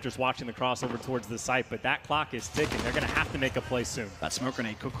stacked up just watching the crossover towards the site, but that clock is ticking. They're going to have to make a play soon. That smoke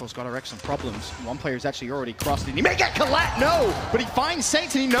grenade could cause GodRx some problems. One player's actually already crossed it. He may get collat, no! But he finds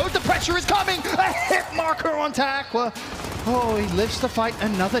Saints and he knows the pressure is coming! A hit marker onto Aqua! Oh, he lives to fight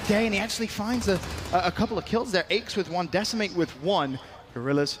another day, and he actually finds a couple of kills there. Aches with 1, Decimate with 1.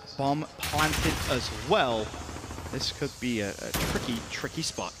 Guerrillas bomb planted as well. This could be a tricky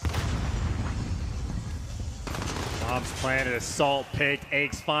spot. Bombs planted, Assault picked,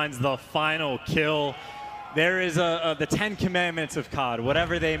 Aches finds the final kill. There is the 10 commandments of COD,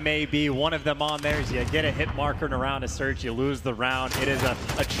 whatever they may be. One of them on there is you get a hit marker in a round of search, you lose the round. It is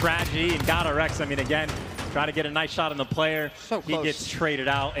a tragedy, and GodRx, I mean, again, try to get a nice shot on the player. So he close. gets traded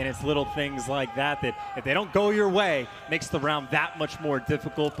out, and it's little things like that that if they don't go your way, makes the round that much more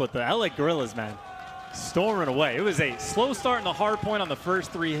difficult. But the LA Guerrillas, man, storming away. It was a slow start in the hard point on the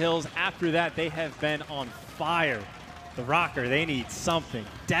first 3 hills. After that, they have been on fire. The RØKKR, they need something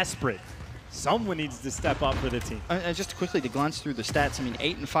desperate. Someone needs to step up for the team. Just quickly to glance through the stats, I mean,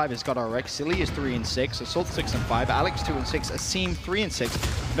 8 and 5 has got RX, Silly is 3 and 6, Assault 6 and 5, Alex 2 and 6, Asim 3 and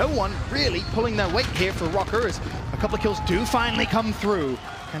 6. No one really pulling their weight here for RØKKR as a couple of kills do finally come through.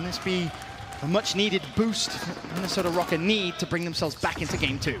 Can this be a much needed boost Minnesota RØKKR need to bring themselves back into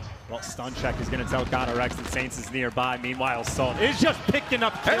game 2? Well, stun check is going to tell GodRx that Saints is nearby. Meanwhile, Salt is just picking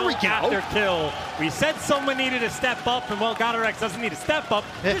up There kill we go. after kill. We said someone needed to step up, and well, GodRx doesn't need to step up.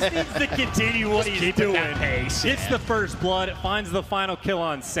 Just needs to continue what he's doing. Gets the first blood, finds the final kill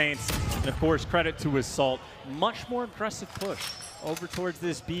on Saints. And of course, credit to his Salt. Much more aggressive push over towards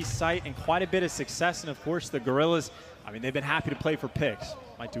this B site and quite a bit of success. And of course, the Guerrillas, I mean, they've been happy to play for picks.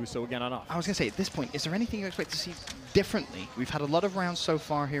 Might do so again on off. I was going to say, at this point, is there anything you expect to see differently? We've had a lot of rounds so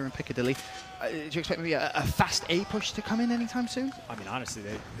far here in Piccadilly. Do you expect maybe a fast A push to come in anytime soon? I mean, honestly,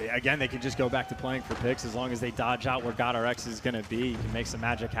 again, they can just go back to playing for picks as long as they dodge out where GodRx is going to be. You can make some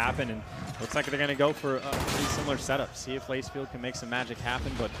magic happen, and looks like they're going to go for a pretty similar setup. See if Lacefield can make some magic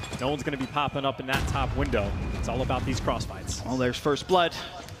happen, but no one's going to be popping up in that top window. It's all about these crossfights. Well, there's first blood.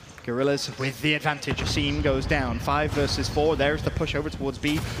 Guerrillas with the advantage. Asim goes down. 5 versus 4. There's the push over towards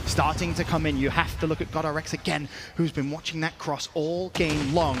B. Starting to come in. You have to look at GodRx again, who's been watching that cross all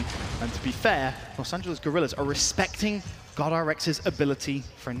game long. And to be fair, Los Angeles Guerrillas are respecting GodRx's ability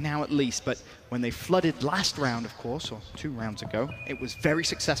for now at least. But when they flooded last round, of course, or 2 rounds ago, it was very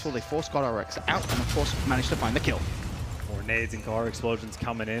successful. They forced GodRx out and, of course, managed to find the kill. More nades and car explosions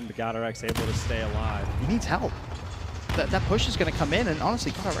coming in, but GodRx able to stay alive. He needs help. That push is going to come in, and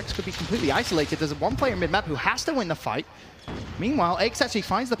honestly, GodRx could be completely isolated. There's one player mid-map who has to win the fight. Meanwhile, Aix actually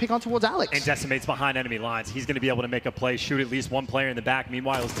finds the pick on towards Alex. And Decimate's behind enemy lines. He's going to be able to make a play, shoot at least one player in the back.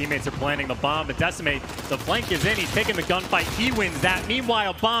 Meanwhile, his teammates are planting the bomb, but Decimate, the flank is in. He's taking the gunfight. He wins that.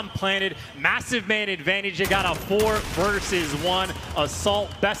 Meanwhile, bomb planted. Massive man advantage. You got a 4 versus 1. Assault,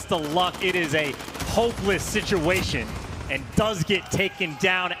 best of luck. It is a hopeless situation and does get taken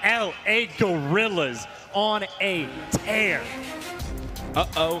down. LA Guerrillas on a tear.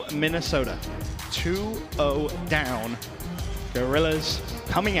 Uh-oh, Minnesota. 2-0 down. Guerrillas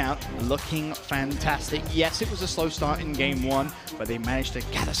coming out looking fantastic. Yes, it was a slow start in game 1, but they managed to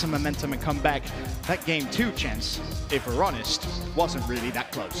gather some momentum and come back. That game 2 chance, if we're honest, wasn't really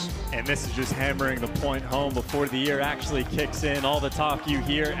that close. And this is just hammering the point home before the year actually kicks in. All the talk you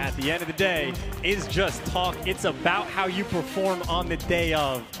hear at the end of the day is just talk. It's about how you perform on the day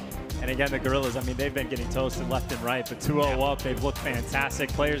of. And again, the Guerrillas, I mean, they've been getting toasted left and right, but 2-0 up, they've looked fantastic.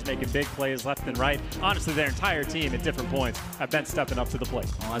 Players making big plays left and right. Honestly, their entire team at different points have been stepping up to the plate.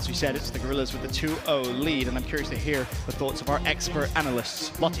 Well, as we said, it's the Guerrillas with the 2-0 lead, and I'm curious to hear the thoughts of our expert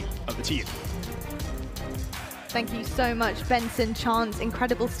analysts. Lottie, over to you. Thank you so much, Benson, Chance.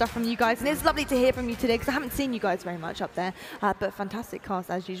 Incredible stuff from you guys. And it's lovely to hear from you today because I haven't seen you guys very much up there. But fantastic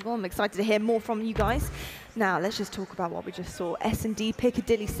cast as usual. I'm excited to hear more from you guys. Now, let's just talk about what we just saw. S&D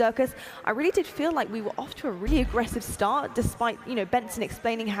Piccadilly Circus. I really did feel like we were off to a really aggressive start, despite, you know, Benson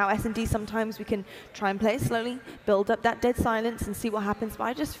explaining how S&D sometimes we can try and play it slowly, build up that dead silence and see what happens. But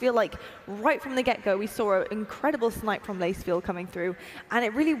I just feel like right from the get-go, we saw an incredible snipe from Lacefield coming through, and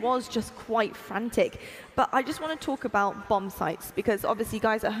it really was just quite frantic. But I just want to talk about bomb sites, because obviously,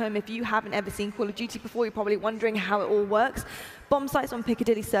 guys at home, if you haven't ever seen Call of Duty before, you're probably wondering how it all works. Bomb sites on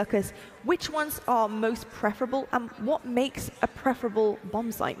Piccadilly Circus, which ones are most preferable, and what makes a preferable bomb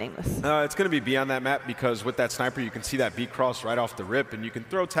site, Nameless? It's going to be B on that map, because with that sniper, you can see that B cross right off the rip, and you can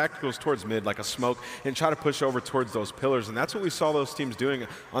throw tacticals towards mid like a smoke and try to push over towards those pillars, and that's what we saw those teams doing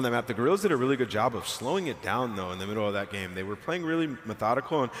on that map. The Guerrillas did a really good job of slowing it down, though, in the middle of that game. They were playing really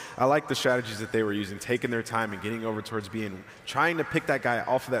methodical, and I like the strategies that they were using, taking their time and getting over towards B and trying to pick that guy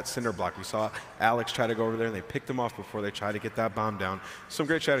off of that cinder block. We saw Alex try to go over there, and they picked him off before they tried to get that bomb down. Some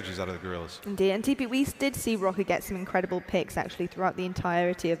great strategies out of the Guerrillas. Indeed, and TP, we did see RØKKR get some incredible picks actually throughout the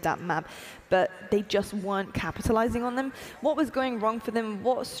entirety of that map, but they just weren't capitalizing on them. What was going wrong for them?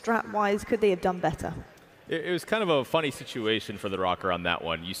 What strat-wise could they have done better? It was kind of a funny situation for the RØKKR on that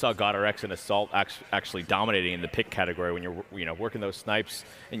one. You saw GodRx and Assault actually dominating in the pick category when you're working those snipes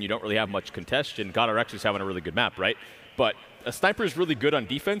and you don't really have much contention. GodRx is having a really good map, right? But a sniper is really good on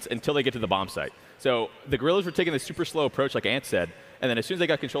defense until they get to the bomb site. So the Guerrillas were taking the super slow approach, like Ant said, and then as soon as they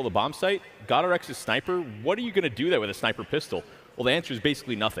got control of the bomb site, GodRx's sniper, what are you going to do there with a sniper pistol? Well, the answer is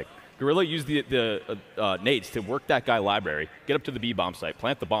basically nothing. Guerrilla used the nades to work that guy Library, get up to the B-bomb site,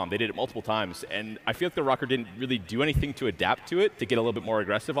 plant the bomb. They did it multiple times, and I feel like the RØKKR didn't really do anything to adapt to it, to get a little bit more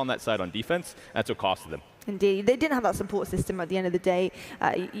aggressive on that side on defense. That's what costed them. Indeed. They didn't have that support system at the end of the day.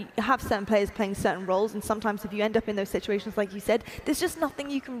 You have certain players playing certain roles, and sometimes if you end up in those situations, like you said, there's just nothing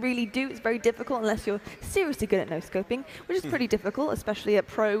you can really do. It's very difficult unless you're seriously good at no-scoping, which is pretty difficult, especially at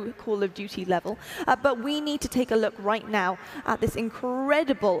pro Call of Duty level. But we need to take a look right now at this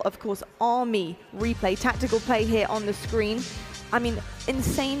incredible, of course, Army replay, tactical play here on the screen. I mean,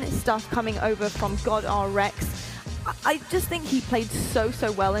 insane stuff coming over from RØKKR. I just think he played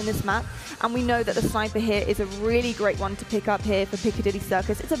so well in this map, and we know that the sniper here is a really great one to pick up here for Piccadilly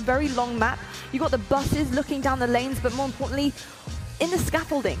Circus. It's a very long map. You've got the buses looking down the lanes, but more importantly, in the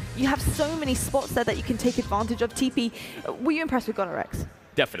scaffolding, you have so many spots there that you can take advantage of. TP, were you impressed with RØKKR?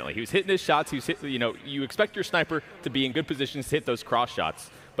 Definitely. He was hitting his shots. He was you expect your sniper to be in good positions to hit those cross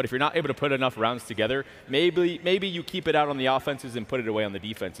shots. But if you're not able to put enough rounds together, maybe you keep it out on the offenses and put it away on the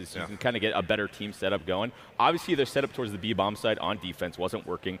defenses so you can kind of get a better team setup going. Obviously, their setup towards the B-bomb side on defense wasn't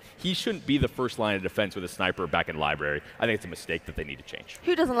working. He shouldn't be the first line of defense with a sniper back in Library. I think it's a mistake that they need to change.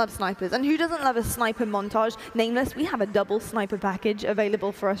 Who doesn't love snipers? And who doesn't love a sniper montage? Nameless, we have a double sniper package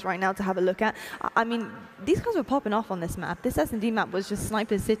available for us right now to have a look at. I mean, these guys were popping off on this map. This S&D map was just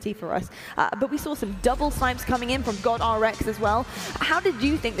Sniper City for us. But we saw some double snipes coming in from RØKKR as well. How did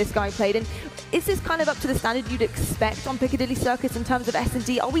you think this guy played? And is this kind of up to the standard you'd expect on Piccadilly Circus in terms of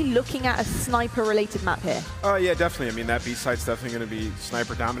S&D? Are we looking at a sniper-related map here? Yeah, definitely. I mean, that B site's definitely going to be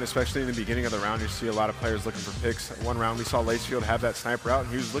sniper dominant, especially in the beginning of the round. You see a lot of players looking for picks. One round we saw Lacefield have that sniper out, and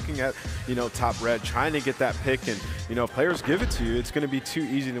he was looking at, top red, trying to get that pick. And, players give it to you. It's going to be too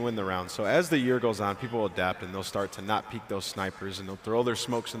easy to win the round. So as the year goes on, people will adapt, and they'll start to not peek those snipers, and they'll throw their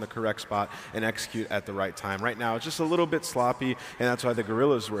smokes in the correct spot and execute at the right time. Right now, it's just a little bit sloppy, and that's why the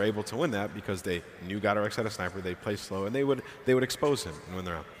Guerrillas were able to win that, because they knew RØKKR had a sniper, they play slow, and they would expose him and win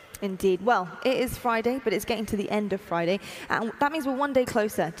the round. Indeed. Well, it is Friday, but it's getting to the end of Friday. And that means we're one day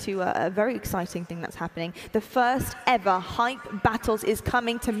closer to a very exciting thing that's happening. The first ever Hype Battles is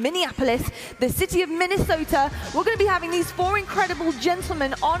coming to Minneapolis, the city of Minnesota. We're going to be having these four incredible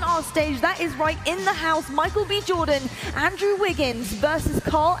gentlemen on our stage. That is right, in the house. Michael B. Jordan, Andrew Wiggins versus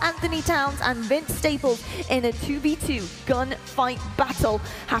Carl Anthony Towns and Vince Staples in a 2v2 gunfight battle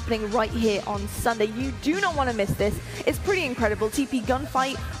happening right here on Sunday. You do not want to miss this. It's pretty incredible. TP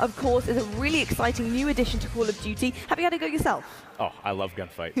Gunfight, of course, is a really exciting new addition to Call of Duty. Have you had a go yourself? Oh, I love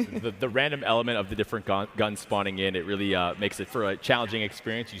gunfight. the random element of the different guns spawning in, it really makes it for a challenging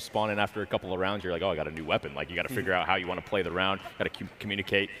experience. You spawn in after a couple of rounds, you're like, oh, I got a new weapon. Like, you got to figure out how you want to play the round. Got to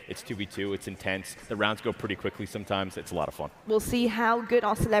communicate. It's 2v2. It's intense. The rounds go pretty quickly sometimes. It's a lot of fun. We'll see how good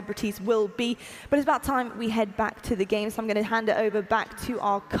our celebrities will be. But it's about time we head back to the game. So I'm going to hand it over back to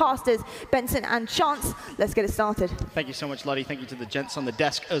our casters, Benson and Chance. Let's get it started. Thank you so much, Lottie. Thank you to the gents on the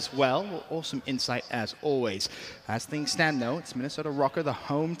desk as well. Awesome insight as always. As things stand, though, it's Minnesota RØKKR, the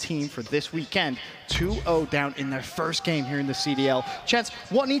home team for this weekend. 2-0 down in their first game here in the CDL. Chance,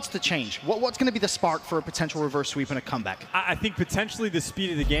 what needs to change? What's going to be the spark for a potential reverse sweep and a comeback? I think potentially the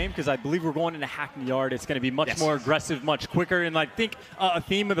speed of the game, because I believe we're going into Hackney Yard. It's going to be much more aggressive, much quicker. And I think a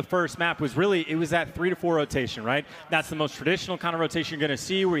theme of the first map was really, it was that 3 to 4 rotation, right? That's the most traditional kind of rotation you're going to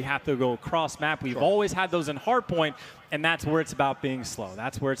see, where you have to go across map. We've always had those in Hardpoint, and that's where it's about being slow.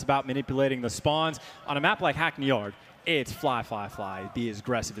 That's where it's about manipulating the spawns. On a map like Hackney Yard, it's fly, fly, fly, be as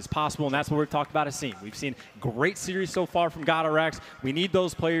aggressive as possible, and that's what we're talked about as team. We've seen great series so far from RØKKR. We need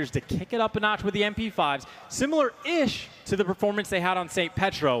those players to kick it up a notch with the MP5s, similar-ish to the performance they had on St.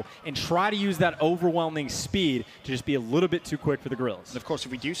 Petro, and try to use that overwhelming speed to just be a little bit too quick for the Guerrillas. And of course,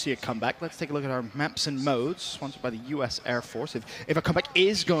 if we do see a comeback, let's take a look at our maps and modes, sponsored by the U.S. Air Force. If a comeback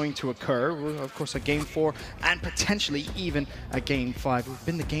is going to occur, of course, a Game 4 and potentially even a Game 5. We've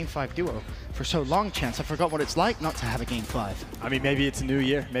been the Game 5 duo for so long, Chance. I forgot what it's like not to have a Game 5. I mean, maybe it's a new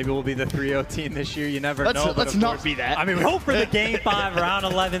year. Maybe we'll be the 3-0 team this year. You never know. Let's not be that. I mean, we hope for the Game 5 round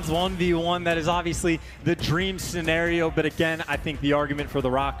 11s 1v1. That is obviously the dream scenario. But again, I think the argument for the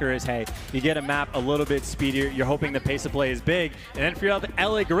RØKKR is, hey, you get a map a little bit speedier. You're hoping the pace of play is big. And then for your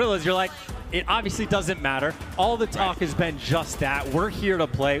LA Guerrillas, you're like, it obviously doesn't matter. All the talk has been just that. We're here to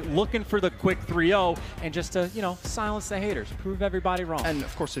play, looking for the quick 3-0 and just to, silence the haters, prove everybody wrong. And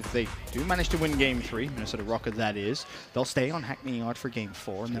of course, if they do manage to win Game 3, Minnesota RØKKR that is, they'll stay on Hackney Yard for Game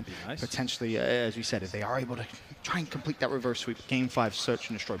 4. And then potentially, as we said, if they are able to try and complete that reverse sweep, Game 5, search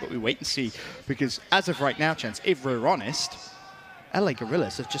and destroy. But we wait and see, because as of right now, Chance, if we're honest, LA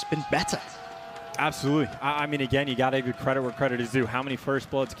Guerrillas have just been better. Absolutely. I mean, again, you got to give credit where credit is due. How many first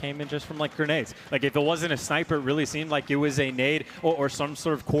bloods came in just from like grenades? Like if it wasn't a sniper, it really seemed like it was a nade or some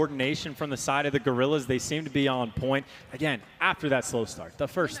sort of coordination from the side of the Guerrillas. They seemed to be on point. Again, after that slow start, the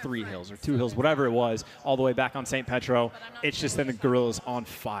first 3 hills or 2 hills, whatever it was, all the way back on St. Petro, it's just then the Guerrillas on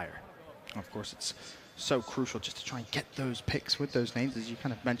fire. Of course, it's so crucial just to try and get those picks with those names, as you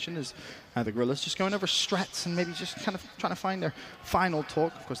kind of mentioned, as the Guerrillas just going over strats and maybe just kind of trying to find their final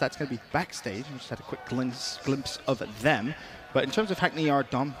talk. Of course, that's going to be backstage. We just had a quick glimpse of them. But in terms of Hackney Yard,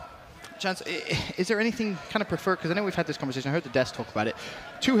 Dom, Chance, is there anything kind of preferred? Because I know we've had this conversation. I heard the desk talk about it.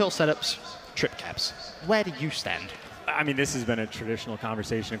 2 hill setups, trip caps. Where do you stand? I mean, this has been a traditional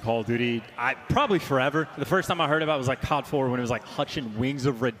conversation in Call of Duty probably forever. The first time I heard about it was like COD 4 when it was like Hutch and Wings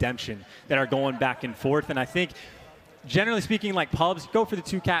of Redemption that are going back and forth. And I think, generally speaking, like pubs, go for the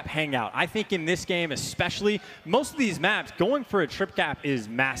 2-cap hangout. I think in this game especially, most of these maps, going for a trip cap is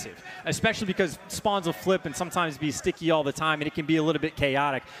massive, especially because spawns will flip and sometimes be sticky all the time, and it can be a little bit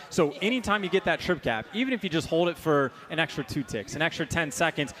chaotic. So anytime you get that trip cap, even if you just hold it for an extra 2 ticks, an extra 10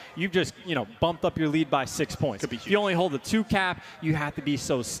 seconds, you've just, you know, bumped up your lead by 6 points. If you only hold the 2 cap, you have to be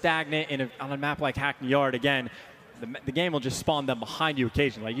so stagnant. And on a map like Hackney Yard, again, the game will just spawn them behind you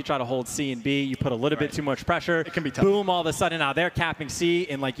occasionally. Like you try to hold C and B, you put a little bit too much pressure. It can be tough. Boom, all of a sudden now they're capping C,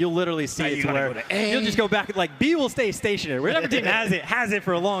 and like you'll literally see it to where you'll just go back. Like B will stay stationary. Whatever team has it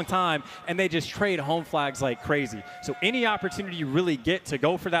for a long time, and they just trade home flags like crazy. So any opportunity you really get to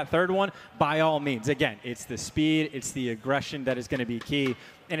go for that third one, by all means. Again, it's the speed, it's the aggression that is going to be key.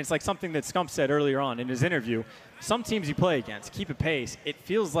 And it's like something that Scump said earlier on in his interview. Some teams you play against, keep a pace, it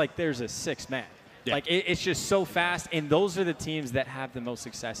feels like there's a 6th man. Yeah. Like, it's just so fast, and those are the teams that have the most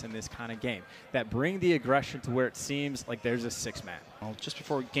success in this kind of game, that bring the aggression to where it seems like there's a 6th man. Well, just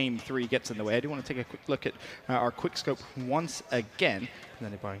before Game 3 gets in the way, I do want to take a quick look at our quick scope once again,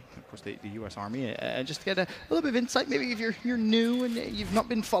 presented by, of course, the U.S. Army, just to get a little bit of insight. Maybe if you're new and you've not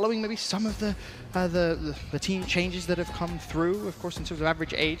been following maybe some of the team changes that have come through. Of course, in terms of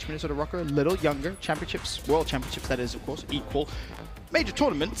average age, Minnesota RØKKR a little younger. Championships, World Championships, that is, of course, equal. Major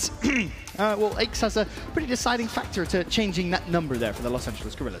tournaments, well, Aches has a pretty deciding factor to changing that number there for the Los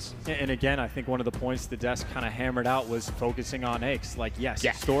Angeles Guerrillas. And again, I think one of the points the desk kind of hammered out was focusing on Aches. Like, yes,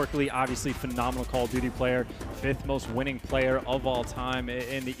 historically, obviously, phenomenal Call of Duty player, 5th most winning player of all time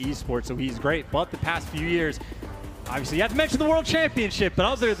in the esports, so he's great. But the past few years, obviously, you have to mention the World Championship, but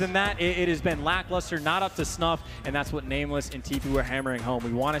other than that, it has been lackluster, not up to snuff, and that's what Nameless and TP were hammering home.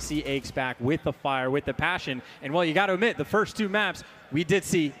 We want to see Aches back with the fire, with the passion, and well, you got to admit, the first 2 maps, we did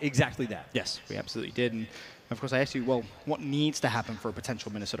see exactly that. Yes, we absolutely did, and of course, I asked you, well, what needs to happen for a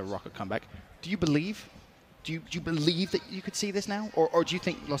potential Minnesota RØKKR comeback? Do you believe? Do you believe that you could see this now? Or do you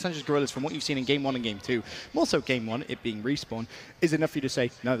think Los Angeles Guerrillas, from what you've seen in Game 1 and Game 2, more so Game 1, it being Respawn, is enough for you to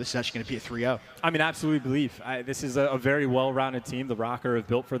say, no, this is actually going to be a 3-0? I mean, absolutely believe. This is a very well-rounded team the RØKKR have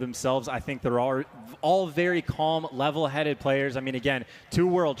built for themselves. I think they're all very calm, level-headed players. I mean, again, 2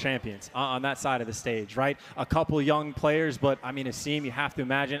 world champions on that side of the stage, right? A couple young players, but, I mean, Asim, you have to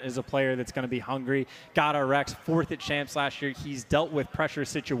imagine, is a player that's going to be hungry. Got our Rex, 4th at Champs last year. He's dealt with pressure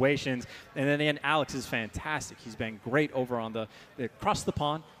situations. And then, again, Alex is fantastic. He's been great over on the across the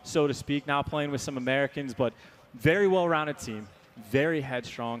pond, so to speak, now playing with some Americans, but very well-rounded team, very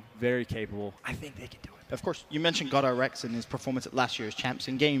headstrong, very capable. I think they can do it. Of course, you mentioned Goddard Rex and his performance at last year's Champs.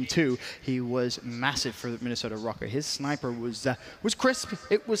 In Game 2, he was massive for the Minnesota RØKKR. His sniper was crisp,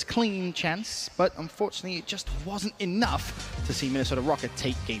 it was clean, Chance, but unfortunately it just wasn't enough to see Minnesota RØKKR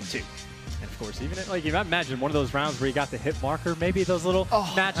take Game 2. And of course, even like you imagine one of those rounds where you got the hit marker, maybe those little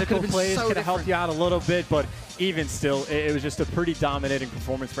magical plays could have helped you out a little bit, but even still, it was just a pretty dominating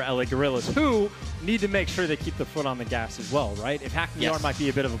performance for LA Guerrillas, who need to make sure they keep the foot on the gas as well, right? If Hackney Yard might be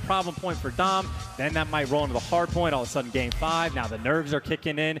a bit of a problem point for Dom, then that might roll into the hard point. All of a sudden, Game 5, now the nerves are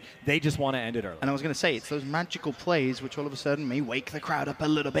kicking in. They just want to end it early. And I was going to say, it's those magical plays which all of a sudden may wake the crowd up a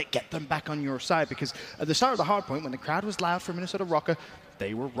little bit, get them back on your side, because at the start of the hard point, when the crowd was loud for Minnesota RØKKR,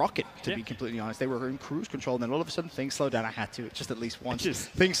 they were rocking, to be completely honest. They were in cruise control, and then all of a sudden things slowed down. I had to, just at least once.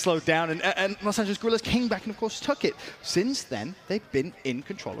 Things slowed down, and Los Angeles Guerrillas came back and, of course, took it. Since then, they've been in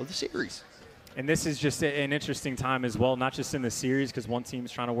control of the series. And this is just an interesting time as well, not just in the series, because one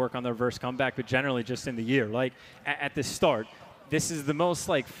team's trying to work on their reverse comeback, but generally just in the year. Like, at the start, this is the most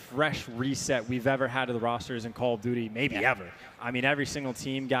like fresh reset we've ever had to the rosters in Call of Duty, maybe ever. I mean, every single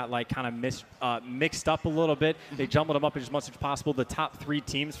team got like kind of mixed up a little bit. They jumbled them up as much as possible. The top 3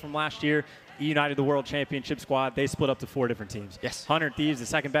 teams from last year, United the World Championship squad, they split up to 4 different teams. Yes. 100 Thieves, the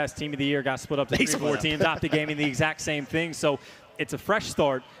second best team of the year, got split up to 3 or 4 teams. Optic Gaming, the exact same thing. So it's a fresh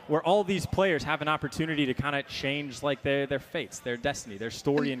start where all these players have an opportunity to kind of change like their fates, their destiny, their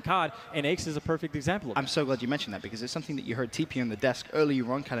story in COD, and Aches is a perfect example of I'm so glad you mentioned that, because it's something that you heard TP on the desk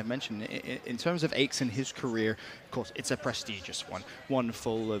earlier on kind of mention. In terms of Aches and his career, of course, it's a prestigious one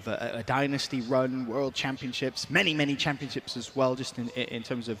full of a dynasty run, world championships, many championships as well, just in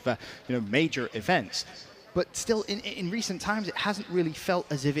terms of major events. But still, in recent times, it hasn't really felt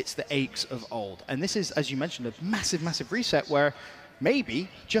as if it's the Aches of old. And this is, as you mentioned, a massive reset where maybe,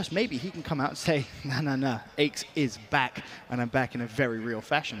 just maybe, he can come out and say, no, Aches is back, and I'm back in a very real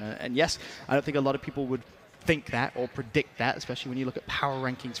fashion. And yes, I don't think a lot of people would think that or predict that, especially when you look at power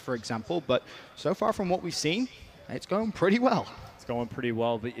rankings, for example. But so far from what we've seen, it's going pretty well. It's going pretty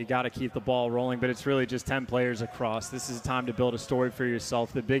well, but you got to keep the ball rolling. But it's really just 10 players across. This is a time to build a story for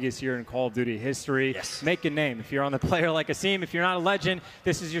yourself. The biggest year in Call of Duty history. Yes. Make a name. If you're on the player like Asim, if you're not a legend,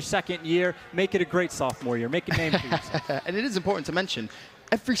 this is your second year. Make it a great sophomore year. Make a name for yourself. And it is important to mention,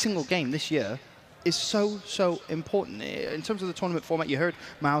 every single game this year is so important. In terms of the tournament format, you heard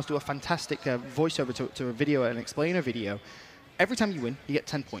Miles do a fantastic voiceover to a video, an explainer video. Every time you win, you get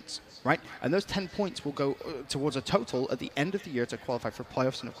 10 points, right? And those 10 points will go towards a total at the end of the year to qualify for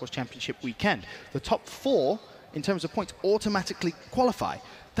playoffs and, of course, championship weekend. The top 4, in terms of points, automatically qualify.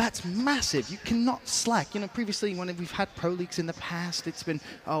 That's massive. You cannot slack. Previously, when we've had pro leagues in the past, it's been,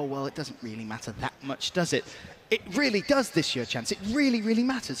 oh, well, it doesn't really matter that much, does it? It really does this year, Chance. It really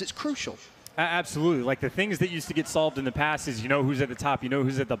matters. It's crucial. Absolutely. Like the things that used to get solved in the past is you know who's at the top, you know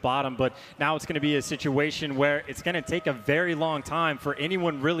who's at the bottom, but now it's going to be a situation where it's going to take a very long time for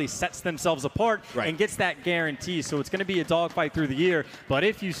anyone really sets themselves apart and gets that guarantee. So it's going to be a dogfight through the year, but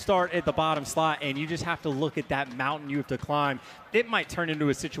if you start at the bottom slot and you just have to look at that mountain you have to climb, it might turn into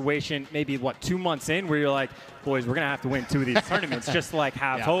a situation maybe, 2 months in where you're like, boys, we're going to have to win 2 of these tournaments just to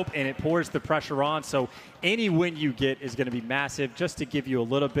have hope, and it pours the pressure on. So any win you get is going to be massive just to give you a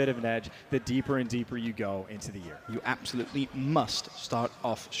little bit of an edge the deeper and deeper you go into the year. You absolutely must start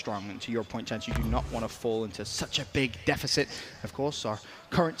off strong. And to your point, Chance, you do not want to fall into such a big deficit. Of course, our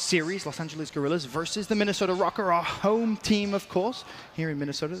current series, Los Angeles Guerrillas versus the Minnesota RØKKR, our home team, of course, here in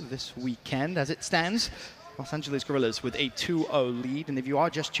Minnesota this weekend. As it stands, Los Angeles Guerrillas with a 2-0 lead. And if you are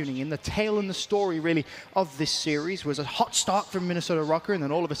just tuning in, the tale and the story, really, of this series was a hot start from Minnesota RØKKR, and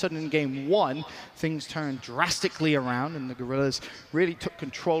then all of a sudden in Game 1, things turned drastically around, and the Guerrillas really took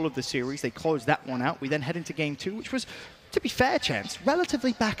control of the series. They closed that one out. We then head into Game 2, which was, to be fair, Chance,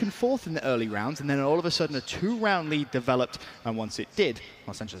 relatively back and forth in the early rounds, and then all of a sudden a 2-round lead developed, and once it did,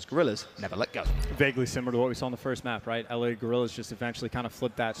 Los Angeles Guerrillas never let go. Vaguely similar to what we saw in the first map, right? LA Guerrillas just eventually kind of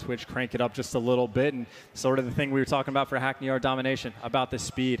flipped that switch, crank it up just a little bit, and sort of the thing we were talking about for Hackney Yard domination, about the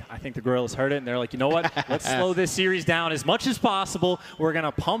speed. I think the Guerrillas heard it, and they're like, you know what? Let's slow this series down as much as possible. We're going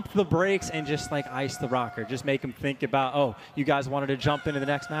to pump the brakes and just ice the RØKKR. Just make them think about, oh, you guys wanted to jump into the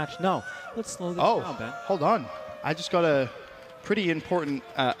next match? No, let's slow this down, Ben. Hold on. I just got a pretty important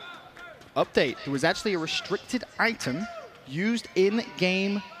update. There was actually a restricted item used in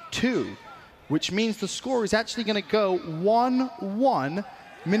Game 2, which means the score is actually going to go 1-1.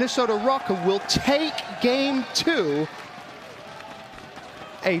 Minnesota RØKKR will take Game 2.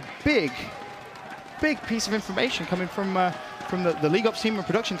 A big piece of information coming from the League Ops team and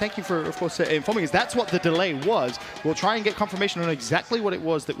production. Thank you for, of course, informing us. That's what the delay was. We'll try and get confirmation on exactly what it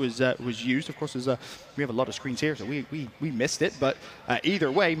was that was used. Of course, we have a lot of screens here, so we missed it. But either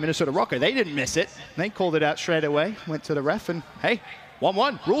way, Minnesota RØKKR, they didn't miss it. They called it out straight away, went to the ref, and hey,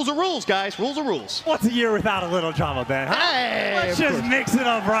 1-1. Rules are rules, guys. Rules are rules. What's a year without a little drama, Ben? Huh? Hey, let's just mix it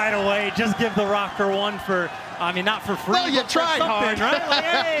up right away. Just give the RØKKR one for, I mean, not for free. Well, you tried hard, right?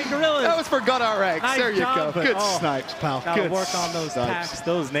 Hey, Guerrillas. That was for GodRx. Nice there you job, go. Good oh, snipes, pal. Gotta Good work on those snipes. packs,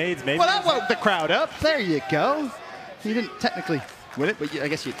 those nades. Maybe. Well, that woke the crowd up. There you go. You didn't technically win it, but I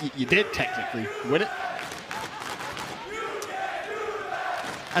guess you did technically win it.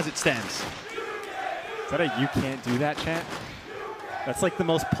 As it stands. Is that a you can't do that chant? That's like the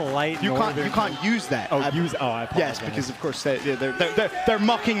most polite. You can't use that. I apologize. Yes, because of course they're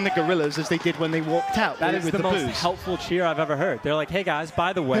mocking the Guerrillas as they did when they walked out. That is with the most booze. helpful cheer I've ever heard. They're like, hey guys,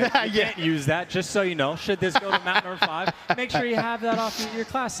 by the way, you can't use that. Just so you know, should this go to Mount Number 5, make sure you have that off your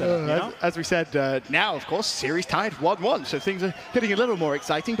class setup. You know? As we said, now of course series tied 1-1, so things are getting a little more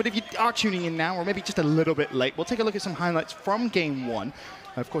exciting. But if you are tuning in now, or maybe just a little bit late, we'll take a look at some highlights from Game 1.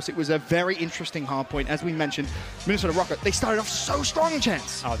 Of course, it was a very interesting hardpoint. As we mentioned, Minnesota RØKKR, they started off so strong,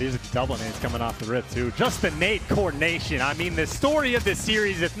 Chance. Oh, these are double nades coming off the rip, too. Just the nade coordination. I mean, the story of this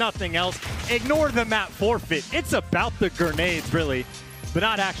series, if nothing else, ignore the map forfeit. It's about the grenades, really. But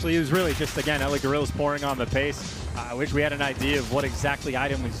not actually. It was really just, again, LA Guerrillas pouring on the pace. I wish we had an idea of what exactly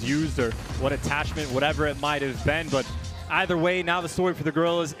item was used or what attachment, whatever it might have been. But Either way, now the story for the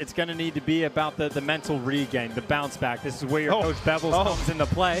Guerrillas, it's going to need to be about the mental regain, the bounce back. This is where your coach Bevels comes into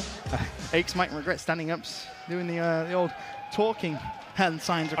play. Aches might regret standing up, doing the old talking hand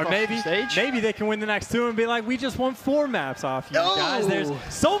signs across the stage. Maybe they can win the next two and be like, we just won 4 maps off you guys. There's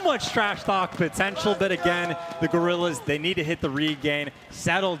so much trash talk potential, but again, the Guerrillas, they need to hit the regain,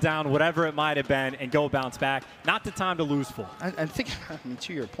 settle down, whatever it might have been, and go bounce back. Not the time to lose for. And think,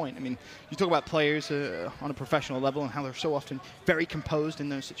 to your point, I mean, you talk about players on a professional level and how they're so often very composed in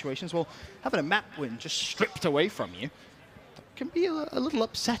those situations. Well, having a map win just stripped away from you can be a little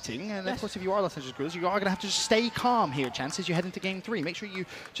upsetting, and of course if you are Los Angeles Guerrillas, you are going to have to just stay calm here, Chance, as you head into game 3. Make sure you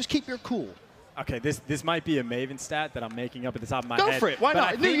just keep your cool. Okay, this might be a Maven stat that I'm making up at the top of my head. Go for it. Why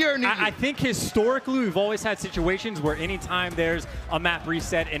not? New year, new year. I think historically we've always had situations where anytime there's a map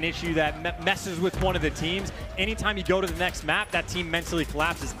reset, an issue that messes with one of the teams, anytime you go to the next map, that team mentally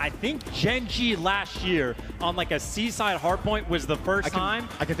collapses. I think Gen G last year on like a Seaside Hardpoint was the first time.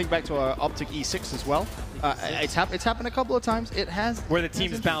 I can think back to Optic E6 as well. It's happened a couple of times. It has. Where the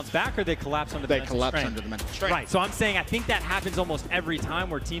teams bounce back or they collapse under the mental strain? They collapse under the mental strain. Right, so I'm saying I think that happens almost every time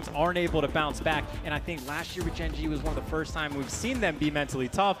where teams aren't able to bounce back. And I think last year with Gen G was one of the first time we've seen them be mentally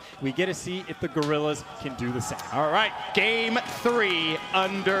tough. We get to see if the Guerrillas can do the same. All right, game 3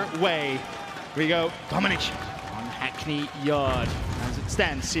 underway. We go domination on Hackney Yard. As it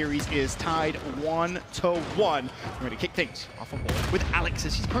stands, series is tied 1-1. We're going to kick things off on board with Alex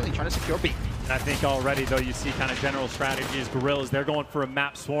as he's currently trying to secure B. And I think already, though, you see kind of general strategies. Guerrillas, they're going for a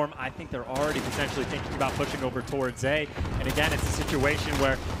map swarm. I think they're already potentially thinking about pushing over towards A. And again, it's a situation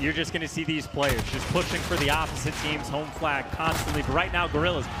where you're just going to see these players just pushing for the opposite team's home flag constantly. But right now,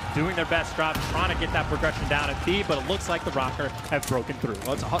 Guerrillas doing their best job, trying to get that progression down at B, but it looks like the RØKKR have broken through.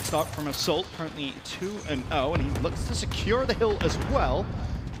 Well, it's a hot start from Assault, currently 2-0, and he looks to secure the hill as well.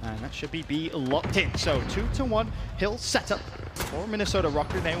 And that should be B locked in. So 2-1 hill setup for Minnesota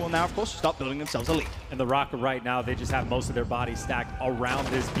RØKKR. They will now, of course, start building themselves a lead. And the RØKKR right now, they just have most of their bodies stacked around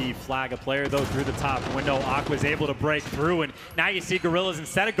this B flag. A player, though, through the top window, Aqua is able to break through. And now you see Guerrillas,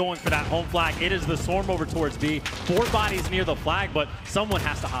 instead of going for that home flag, it is the swarm over towards B. 4 bodies near the flag, but someone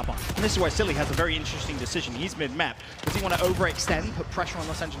has to hop on. And this is where Silly has a very interesting decision. He's mid-map. Does he want to overextend, put pressure on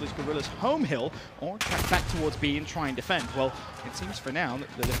Los Angeles Guerrillas' home hill, or track back towards B and try and defend? Well, it seems for now that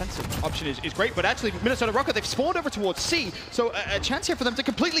the defensive option is great, but actually Minnesota RØKKR, they've spawned over towards C, so a chance here for them to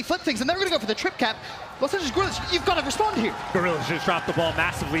completely flip things, and they're going to go for the trip cap. Los Angeles Guerrillas, you've got to respond here. Guerrillas just dropped the ball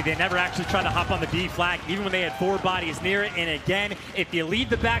massively. They never actually tried to hop on the B flag, even when they had 4 bodies near it. And again, if you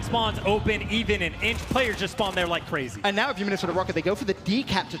leave the back spawns open even an inch, players just spawn there like crazy. And now if you're Minnesota RØKKR, they go for the D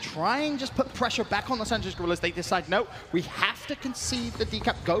cap to try and just put pressure back on Los Angeles Guerrillas. They decide, no, we have to concede the D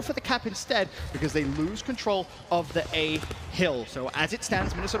cap, go for the cap instead, because they lose control of the A hill. So as it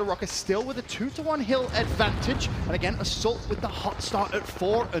stands, Minnesota RØKKR still with a 2-1 hill advantage. And again, Assault with the hot start at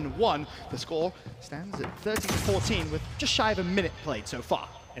 4-1. The score stands at 13-14 with just shy of a minute played so far.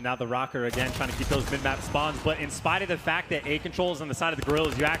 And now the RØKKR again trying to keep those mid-map spawns, but in spite of the fact that A control is on the side of the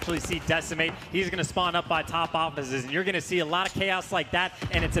Guerrillas, you actually see Decimate. He's going to spawn up by top offices, and you're going to see a lot of chaos like that,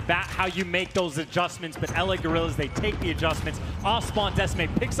 and it's about how you make those adjustments. But LA Guerrillas, they take the adjustments. Off spawn,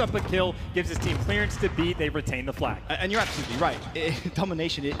 Decimate picks up a kill, gives his team clearance to B. They retain the flag. And you're absolutely right.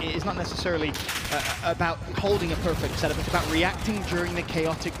 Domination is not necessarily about holding a perfect setup. It's about reacting during the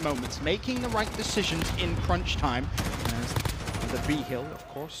chaotic moments, making the right decisions in crunch time. The B hill, of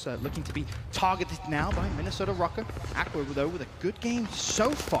course, looking to be targeted now by Minnesota RØKKR. Aqua, though, with a good game so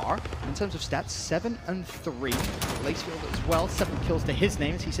far in terms of stats, 7-3. Lacefield as well, 7 kills to his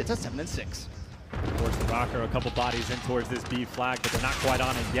name as he sits at 7-6. Towards the RØKKR, a couple bodies in towards this B flag, but they're not quite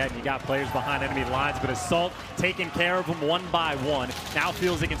on it yet. And you got players behind enemy lines, but Assault taking care of them one by one. Now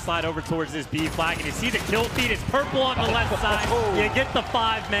feels they can slide over towards this B flag, and you see the kill feed. It's purple on the left side. You get the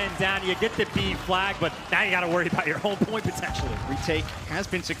 5 men down, you get the B flag, but now you got to worry about your home point potentially. Retake has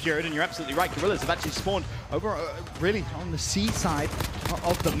been secured, and you're absolutely right. Guerrillas have actually spawned over really on the C side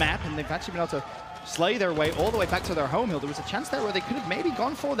of the map, and they've actually been able to slay their way all the way back to their home hill. There was a chance there where they could have maybe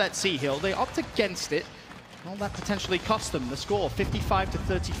gone for that C hill. They opt against it. All that potentially cost them the score,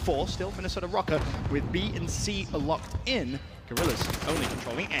 55-34. Still Minnesota RØKKR with B and C locked in. Guerrillas only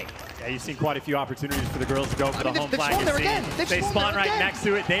controlling A. Yeah, you've seen quite a few opportunities for the girls to go for the home flag. They've spawned there again. They spawn right next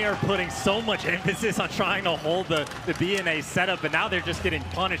to it. They are putting so much emphasis on trying to hold the B and A setup, but now they're just getting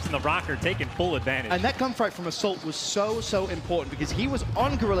punished, and the RØKKR taking full advantage. And that gunfight from Assault was so important because he was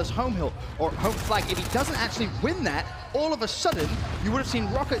on Guerrilla's home hill, or home flag. If he doesn't actually win that, all of a sudden, you would have seen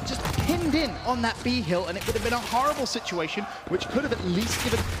RØKKR just pinned in on that B hill, and it would have been a horrible situation, which could have at least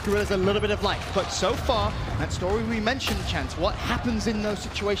given Guerrillas a little bit of life. But so far, that story we mentioned, Chance, what happens in those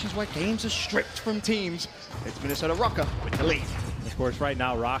situations where games are stripped from teams. It's Minnesota RØKKR with the lead. Of course, right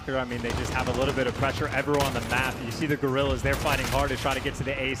now, RØKKR, I mean, they just have a little bit of pressure everywhere on the map. You see the Guerrillas, they're fighting hard to try to get to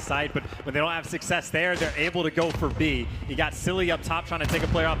the A site, but when they don't have success there, they're able to go for B. You got Silly up top trying to take a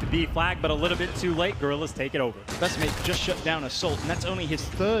player off the B flag, but a little bit too late. Guerrillas take it over. Decimate just shut down Assault, and that's only his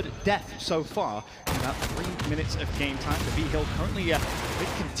 3rd death so far in about 3 minutes of game time. The B Hill currently a big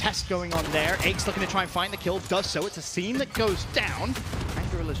contest going on there. Ake's looking to try and find the kill, does so. It's a scene that goes down,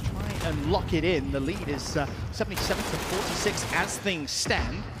 and Guerrillas try and lock it in. The lead is 77 to 46 as things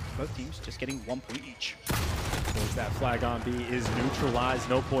stand. Both teams just getting 1 point each. Of course, that flag on B is neutralized.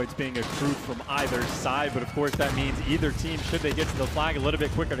 No points being accrued from either side, but of course that means either team, should they get to the flag a little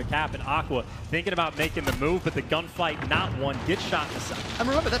bit quicker to cap, and Aqua thinking about making the move, but the gunfight not one, gets shot in the side. And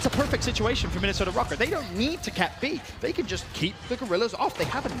remember, that's a perfect situation for Minnesota RØKKR. They don't need to cap B. They can just keep the Guerrillas off. They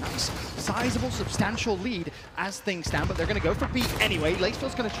have a nice, sizable, substantial lead as things stand, but they're going to go for B anyway.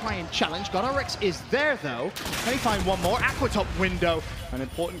 Lacefield's going to try and challenge. GodRx is there, though. Can he find one more? Aqua top window. An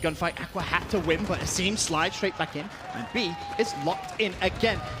important gunfight. Aqua had to win, but Asim slides straight back in, and B is locked in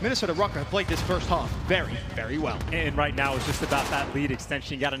again. Minnesota RØKKR have played this first half very, very well. And right now it's just about that lead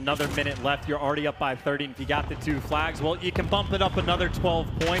extension. You got another minute left. You're already up by 30, and if you got the 2 flags, well, you can bump it up another 12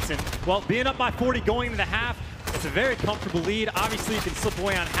 points. And, well, being up by 40 going into the half, it's a very comfortable lead. Obviously, you can slip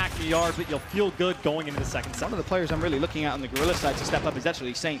away on Hack the Yard, but you'll feel good going into the second set. One of the players I'm really looking at on the Guerrilla side to step up is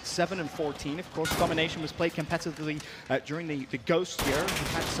actually Saint, 7 and 14. Of course, Domination was played competitively during the Ghost year.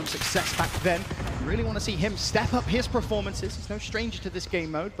 He had some success back then. You really want to see him step up his performances. He's no stranger to this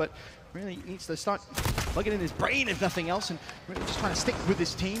game mode, but really needs to start plugging in his brain, if nothing else, and really just trying to stick with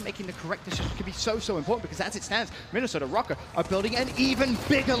his team. Making the correct decisions can be so important, because as it stands, Minnesota RØKKR are building an even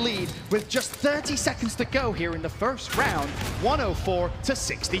bigger lead with just 30 seconds to go here in the first round, 104 to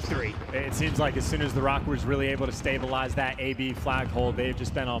 63. It seems like as soon as the RØKKR was really able to stabilize that AB flag hold, they've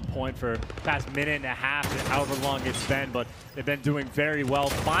just been on point for the past minute and a half, however long it's been, but they've been doing very well.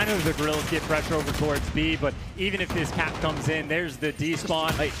 Finally, the Guerrillas get pressure over towards B, but even if this cap comes in, there's the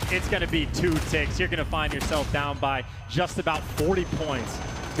despawn. It's going to be 2 ticks. You're going to find yourself down by just about 40 points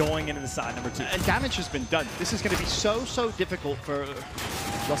going into the side number 2. And damage has been done. This is going to be so difficult for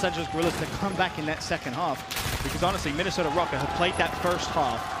Los Angeles Guerrillas to come back in that second half, because honestly, Minnesota RØKKR have played that first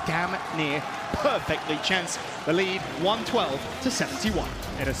half damn near perfectly. Chance the lead 112 to 71.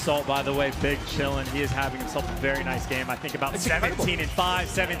 And Assault, by the way, big chillin'. He is having himself a very nice game. I think about 17 and 5,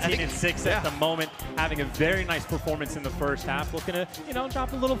 17 and 6 at the moment. Having a very nice performance in the first half. Looking to, you know,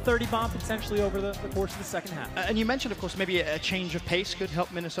 drop a little 30 bomb potentially over the course of the second half. And you mentioned, of course, maybe a change of pace could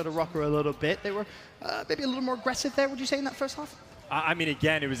help Minnesota RØKKR a little bit. They were maybe a little more aggressive there, would you say, in that first half? I mean,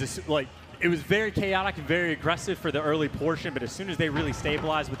 again, it was it was very chaotic and very aggressive for the early portion, but as soon as they really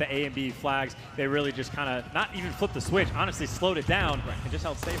stabilized with the A and B flags, they really just kind of not even flipped the switch, honestly slowed it down and just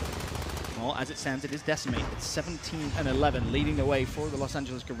held stable. Well, as it stands, it is Decimate. It's 17 and 11, leading the way for the Los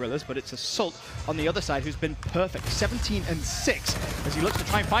Angeles Guerrillas, but it's Assault on the other side who's been perfect. 17 and 6 as he looks to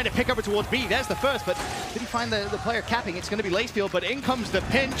try and find a pick over towards B. There's the first, but did he find the player capping? It's going to be Lacefield, but in comes the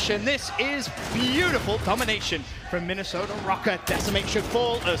pinch, and this is beautiful domination from Minnesota RØKKR. Decimate should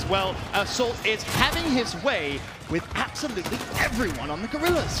fall as well. Assault is having his way with absolutely everyone on the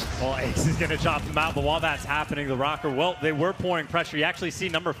Guerrillas. Well, Ace is going to chop them out, but while that's happening, the RØKKR, well, they were pouring pressure. You actually see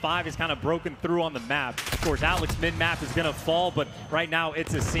number 5 is kind of broken through on the map. Of course, Alex mid-map is going to fall, but right now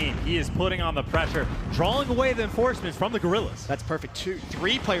it's Asim. He is putting on the pressure, drawing away the enforcements from the Guerrillas. That's perfect.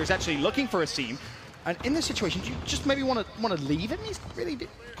 3 players actually looking for Asim. And in this situation, do you just maybe want to leave him? He's really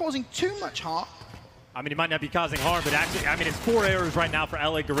causing too much harm. I mean, he might not be causing harm, but actually, I mean, it's 4 arrows right now for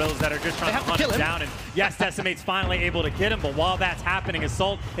LA Guerrillas that are just trying to hunt him down. And yes, Decimate's finally able to get him, but while that's happening,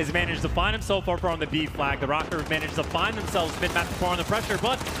 Assault has managed to find himself over on the B flag. The RØKKR have managed to find themselves mid-map to pour on the pressure,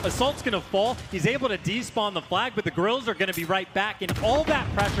 but Assault's going to fall. He's able to despawn the flag, but the Guerrillas are going to be right back. And all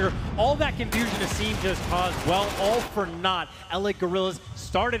that pressure, all that confusion Asim just caused, well, all for naught. LA Guerrillas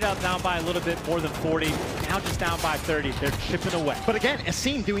started out down by a little bit more than 40, now just down by 30. They're chipping away. But again,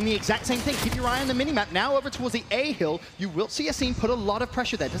 Asim doing the exact same thing. Keep your eye on the minimap. Now over towards the A hill, you will see Asim put a lot of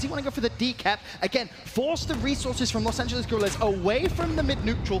pressure there. Does he want to go for the D cap? Again, force the resources from Los Angeles Guerrillas away from the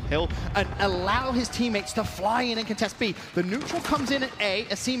mid-neutral hill and allow his teammates to fly in and contest B. The neutral comes in at A.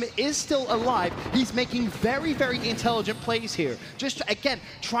 Asim is still alive. He's making very intelligent plays here. Just, again,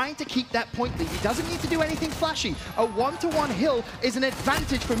 trying to keep that point lead. He doesn't need to do anything flashy. A 1-to-1 hill is an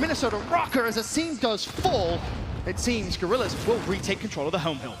advantage for Minnesota RØKKR as Asim does fall. It seems Guerrillas will retake control of the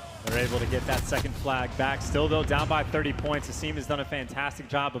home hill. They're able to get that second flag back. Still, though, down by 30 points. Asim has done a fantastic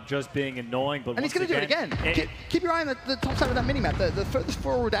job of just being annoying. But and he's going to do it again. Keep your eye on the top side of that minimap. The furthest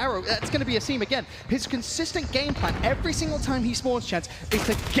forward arrow, that's going to be Asim again. His consistent game plan every single time he spawns, chance, is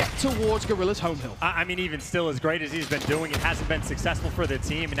to get towards Guerrillas' home hill. I mean, even still, as great as he's been doing, it hasn't been successful for the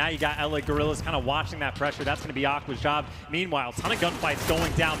team. And now you got LA Guerrillas kind of watching that pressure. That's going to be Aqua's job. Meanwhile, ton of gunfights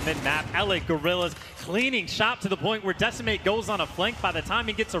going down mid-map. LA Guerrillas cleaning shop to the point where Decimate goes on a flank. By the time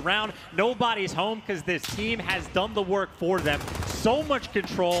he gets around, nobody's home because this team has done the work for them. So much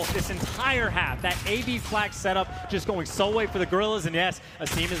control this entire half. That AV flag setup just going so away for the Guerrillas. And yes,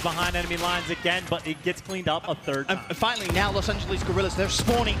 Asim is behind enemy lines again, but it gets cleaned up a third time. And finally, now Los Angeles Guerrillas, they're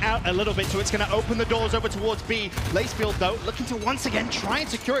spawning out a little bit, so it's going to open the doors over towards B. Lacefield, though, looking to once again try and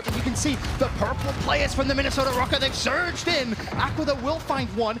secure it, but you can see the purple players from the Minnesota RØKKR, they've surged in. Aqua, though, will find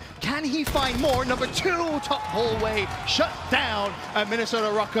one. Can he find more? Number 2, top hallway, shut down. And Minnesota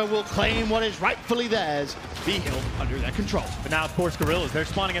RØKKR will claim what is rightfully theirs. B hill under their control. But now, of course, Guerrillas, they're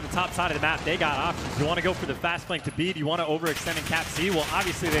spawning at the top side of the map. They got options. Do you want to go for the fast flank to B? Do you want to overextend in cap C? Well,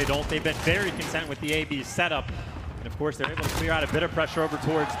 obviously they don't. They've been very content with the AB setup. And of course, they're able to clear out a bit of pressure over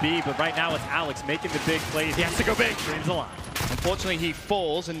towards B, but right now it's Alex making the big plays. He has to go big. Dreams alive. Unfortunately, he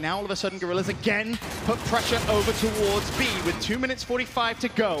falls, and now all of a sudden, Guerrillas again put pressure over towards B with 2 minutes 45 to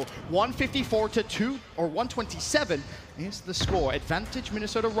go. 154 to 2, or 127 is the score. Advantage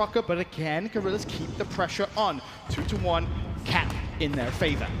Minnesota RØKKR, but again, Guerrillas keep the pressure on. 2-1 cap in their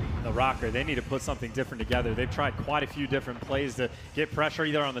favor. The RØKKR, they need to put something different together. They've tried quite a few different plays to get pressure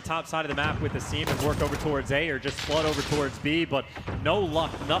either on the top side of the map with the seam and work over towards A or just flood over towards B, but no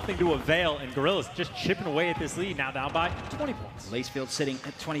luck, nothing to avail, and Guerrillas just chipping away at this lead, now down by 20 points. Lacefield sitting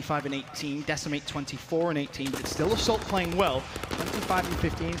at 25 and 18, Decimate 24 and 18, but it's still Assault playing well. 25 and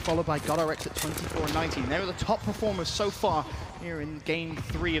 15, followed by GodRx at 24 and 19. They're the top performers so far here in game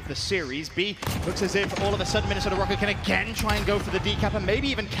 3 of the series. B looks as if all of a sudden Minnesota RØKKR can again try and go for the decap and maybe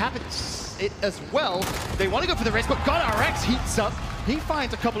even cap it as well. They want to go for the risk, but GodRx heats up. He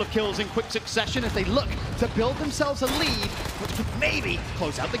finds a couple of kills in quick succession as they look to build themselves a lead, which could maybe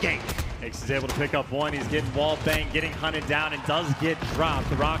close out the game. X is able to pick up one. He's getting wall banged, getting hunted down, and does get dropped.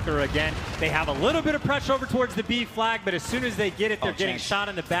 The RØKKR again, they have a little bit of pressure over towards the B flag, but as soon as they get it, they're getting shot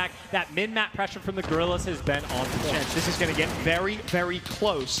in the back. That mid-map pressure from the Guerrillas has been on point. This is going to get very, very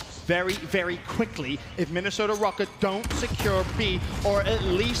close, very, very quickly if Minnesota RØKKR don't secure B or at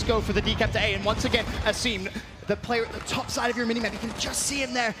least go for the decap to A. And once again, Asim, the player at the top side of your minimap, you can just see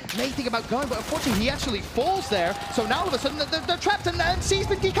him there, may think about going, but unfortunately he actually falls there. So now all of a sudden they're trapped, and C's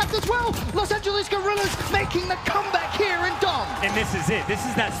been decapped as well. Los Angeles Guerrillas making the comeback here in Dom. And this is it. This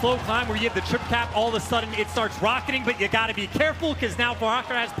is that slow climb where you have the trip cap, all of a sudden it starts rocketing, but you gotta be careful because now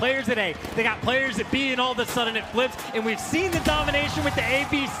RØKKR has players at A. They got players at B, and all of a sudden it flips, and we've seen the domination with the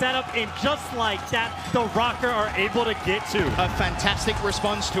AB setup, and just like that, the RØKKR are able to get to. A fantastic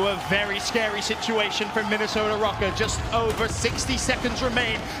response to a very scary situation for Minnesota RØKKR. Just over 60 seconds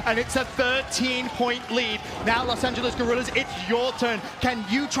remain, and it's a 13-point lead. Now, Los Angeles Guerrillas, it's your turn. Can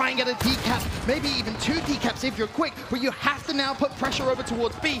you try and get a decap? Maybe even 2 decaps if you're quick, but you have to now put pressure over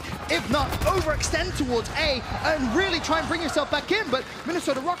towards B. If not, overextend towards A and really try and bring yourself back in. But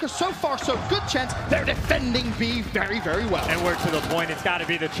Minnesota RØKKR, so far, so good chance. They're defending B very, very well. And we're to the point. It's got to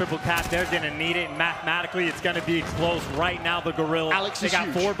be the triple cap. They're going to need it. And mathematically, it's going to be close right now. The Guerrillas, Alex they got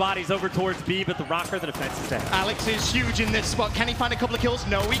huge. 4 bodies over towards B, but the RØKKR, the defense is there. Alex is huge in this spot. Can he find a couple of kills?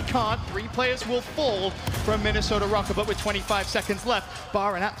 No, he can't. 3 players will fall from Minnesota RØKKR, but with 25 seconds left,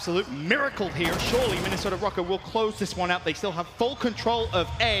 bar an absolute miracle here, surely Minnesota RØKKR will close this one out. They still have full control of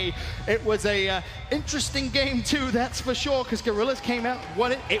A. It was a interesting game too, that's for sure, because Guerrillas came out,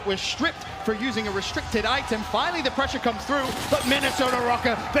 won it. It was stripped for using a restricted item. Finally, the pressure comes through, but Minnesota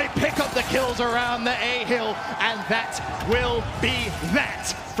RØKKR, they pick up the kills around the A hill, and that will be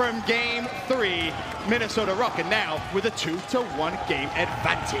that from game 3. Minnesota RØKKR now with a 2-1 game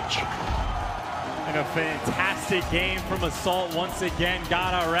advantage. And a fantastic game from Assault once again.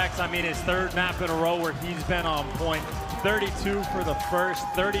 GodRx, I mean, his 3rd map in a row where he's been on point. 32 for the first,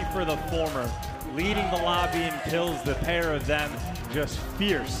 30 for the former. Leading the lobby in kills, the pair of them just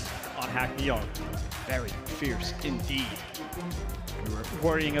fierce on Hackney Yard. Very fierce indeed. We were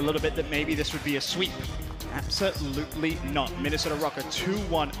worrying a little bit that maybe this would be a sweep. Absolutely not. Minnesota RØKKR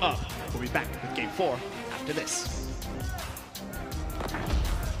 2-1 up. We'll be back with game 4 after this.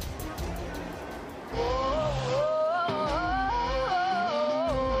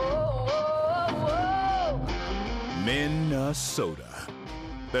 Minnesota,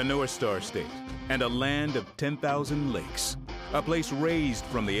 the North Star State, and a land of 10,000 lakes. A place raised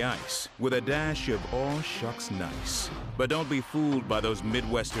from the ice with a dash of all shucks nice. But don't be fooled by those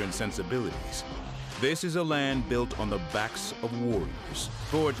Midwestern sensibilities. This is a land built on the backs of warriors,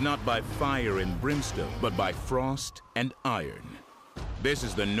 forged not by fire and brimstone, but by frost and iron. This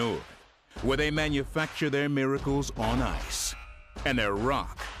is the North, where they manufacture their miracles on ice. And their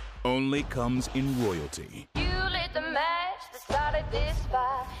rock only comes in royalty. You lit the match that started this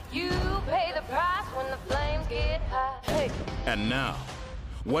fire. You pay the price when the flames get high. Hey. And now,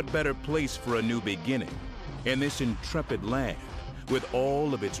 what better place for a new beginning in this intrepid land with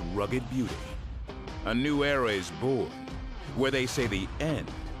all of its rugged beauty? A new era is born, where they say the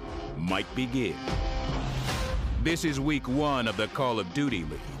end might begin. This is week 1 of the Call of Duty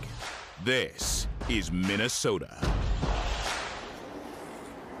League. This is Minnesota.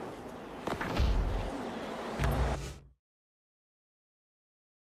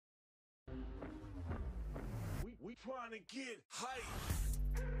 We trying to get hype.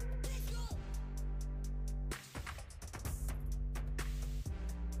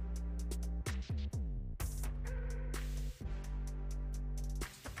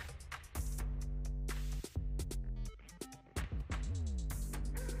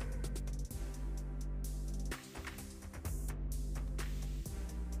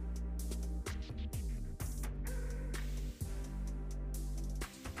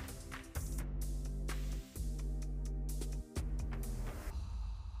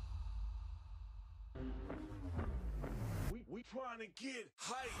 We trying to get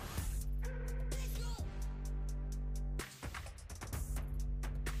hype.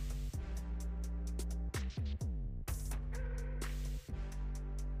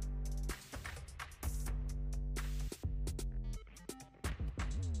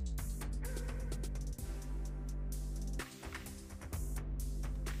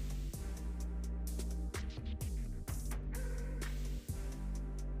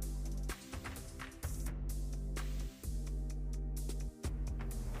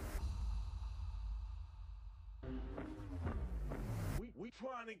 We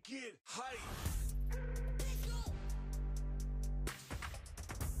trying to get hype.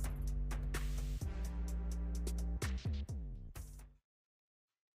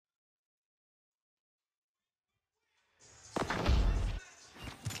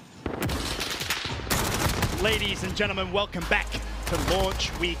 Ladies and gentlemen, welcome back to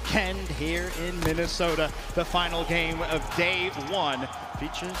launch weekend here in Minnesota. The final game of day 1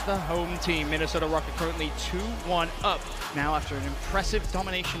 features the home team. Minnesota RØKKR currently 2-1 up now after an impressive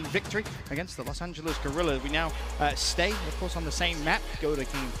domination victory against the Los Angeles Guerrillas. We now stay, of course, on the same map, go to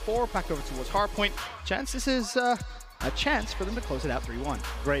game 4, back over towards Hardpoint. This is a chance for them to close it out 3-1.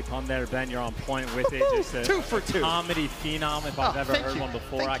 Great pun there, Ben. You're on point with it. Just a 2 for 2. Comedy phenom. If I've ever heard one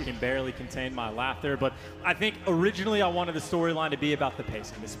before, I can barely contain my laughter. But I think originally I wanted the storyline to be about the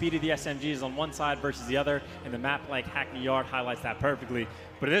pacing. The speed of the SMGs on one side versus the other, and the map like Hackney Yard highlights that perfectly.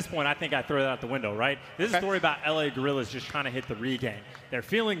 But at this point, I think I throw that out the window, right? This is a story about LA Guerrillas just trying to hit the regain. They're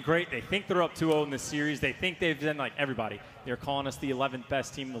feeling great. They think they're up 2-0 in the series. They think they've done like everybody. They're calling us the 11th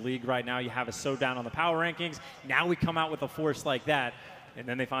best team in the league right now. You have us so down on the power rankings. Now we come out with a force like that, and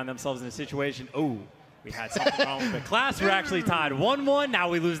then they find themselves in a situation, oh, we had something wrong with the class. We're actually tied 1-1. Now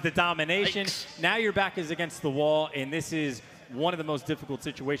we lose the domination. Now your back is against the wall, and this is one of the most difficult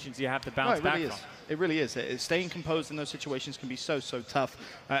situations you have to bounce back from. It really is. Staying composed in those situations can be so tough.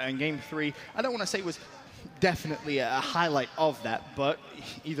 And game 3, I don't want to say was definitely a highlight of that, but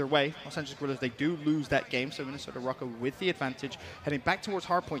either way, Los Angeles Guerrillas, they do lose that game, so Minnesota RØKKR with the advantage. Heading back towards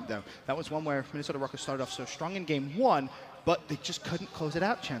Hardpoint, though, that was one where Minnesota RØKKR started off so strong in game 1, but they just couldn't close it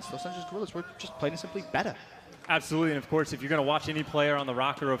out, Chance. Los Angeles Guerrillas were just plain and simply better. Absolutely, and of course, if you're going to watch any player on the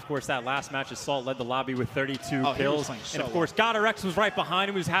RØKKR, of course, that last match, Assault led the lobby with 32 kills. And of course, GerrillasX was right behind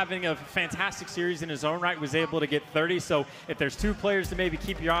him. He was having a fantastic series in his own right, was able to get 30. So if there's 2 players to maybe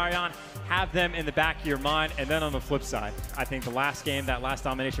keep your eye on, have them in the back of your mind. And then on the flip side, I think the last game, that last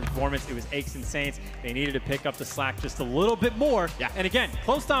domination performance, it was Aches and Saints. They needed to pick up the slack just a little bit more. Yeah. And again,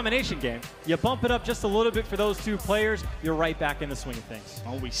 close domination game. You bump it up just a little bit for those 2 players, you're right back in the swing of things.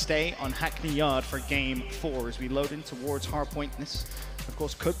 Well, we stay on Hackney Yard for game 4 as we load in towards Hardpoint. This, of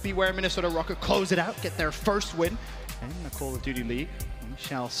course, could be where Minnesota RØKKR close it out, get their first win in the Call of Duty League. We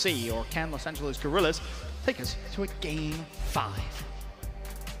shall see. Or can Los Angeles Guerrillas take us to a game 5?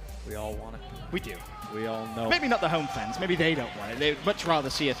 We all want it. We do. We all know. Maybe not the home fans. Maybe they don't want it. They'd much rather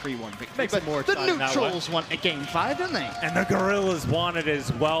see a 3-1 victory. Makes it more the exciting neutrals want a game 5, don't they? And the Guerrillas want it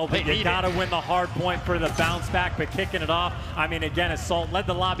as well, but you got to win the hard point for the bounce back, but kicking it off. I mean, again, Assault led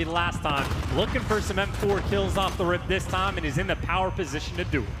the lobby last time, looking for some M4 kills off the rip this time, and is in the power position to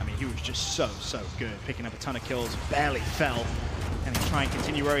do it. I mean, he was just so good, picking up a ton of kills, barely fell, and he's trying to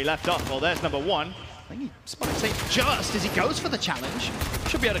continue where he left off. Well, there's number 1. think he spotted Saint just as he goes for the challenge.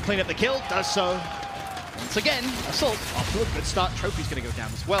 Should be able to clean up the kill, does so. Once again, Assault, off to a good start. Trophy's going to go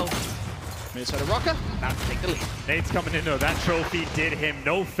down as well. Minnesota RØKKR about to take the lead. Nate's coming in though. That trophy did him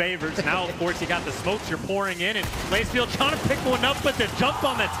no favors. Now, of course, you got the smokes you're pouring in, and Lacefield trying to pick one up, but the jump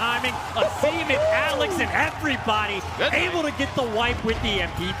on the timing. Asim and Alex and everybody able to get the wipe with the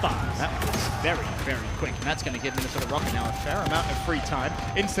MP5. That was very, very quick, and that's going to give Minnesota RØKKR now a fair amount of free time.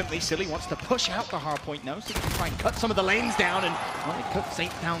 Instantly, Silly wants to push out the hardpoint now, so he can try and cut some of the lanes down, and well, they cut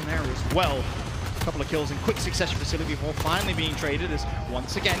Saint down there as well. A couple of kills in quick succession for Silly before finally being traded as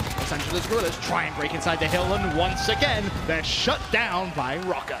once again Los Angeles Guerrillas try and break inside the hill, and once again they're shut down by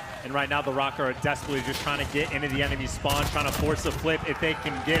RØKKR. And right now the RØKKR are desperately just trying to get into the enemy spawn, trying to force a flip if they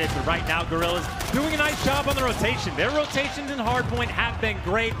can get it. But right now Guerrillas doing a nice job on the rotation. Their rotations in hardpoint have been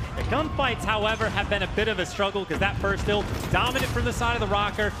great. The gunfights, however, have been a bit of a struggle because that first hill dominant from the side of the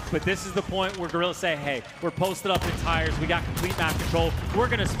RØKKR. But this is the point where Guerrillas say, hey, we're posted up in tires. We got complete map control. We're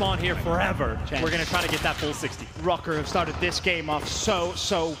going to spawn here forever. We're going to try to get that full 60. RØKKR have started this game off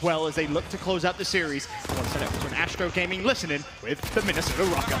so well as they look to close out the series. I want to set up to an Astro Gaming listening with the Minnesota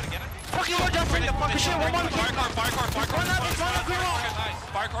RØKKR.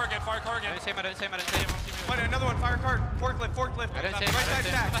 Firecar again. I didn't say him. Wait, another one, firecar, forklift. I didn't say him. Right side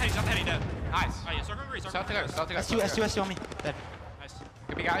stack. I'm heading dead. Nice. SU on me. Dead. Nice.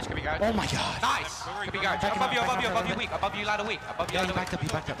 Could be guys. Oh my god. Nice. Could be guys. Above you, weak. Above you, ladder weak. Above you, ladder weak. He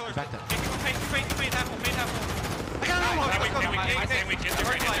backed up. Main half. I got another one.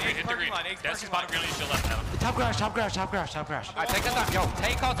 That's his bottom really still left now. Top garage. Alright, take that time. Yo,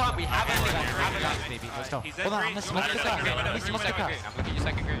 take our time. We haven't done Baby, let's go. Hold on, I'm gonna smoke the car. I'm looking at your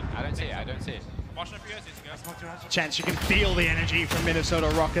second green. I don't see it. Watching it for you guys. Chance, you can feel the energy from Minnesota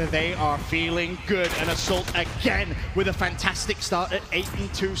RØKKR. They are feeling good. And Assault again with a fantastic start at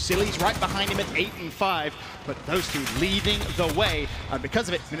 8-2. Silly's right behind him at 8-5. But those two leading the way. And because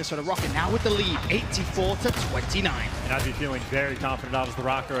of it, Minnesota RØKKR now with the lead, 84-29. And I'd be feeling very confident as the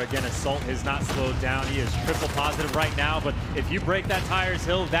RØKKR. Again, Assault has not slowed down. He is triple positive right now. But if you break that tires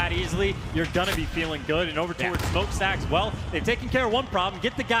hill that easily, you're going to be feeling good. And over towards Smokestacks, well, they've taken care of one problem.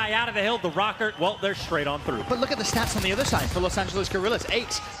 Get the guy out of the hill. The RØKKR, well, they're straight on through. But look at the stats on the other side for Los Angeles Guerrillas.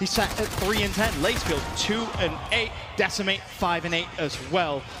 8, he sat at 3-10. Lacefield 2-8. Decimate 5-8 as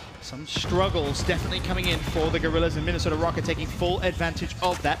well. Some struggles definitely coming in for the Guerrillas, and Minnesota RØKKR taking full advantage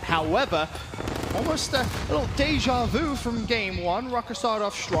of that. However, almost a little deja vu from game one. RØKKR started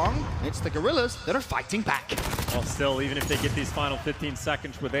off strong. It's the Guerrillas that are fighting back. Well, still, even if they get these final 15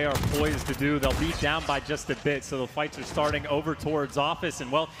 seconds where they are poised to do, they'll be down by just a bit. So the fights are starting over towards Office.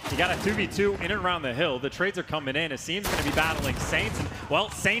 And, well, you got a 2v2 in and around the hill. The trades are coming in. Asim's going to be battling Saints. And, well,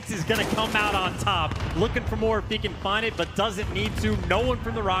 Saints is going to come out on top, looking for more if he can find it, but doesn't need to. No one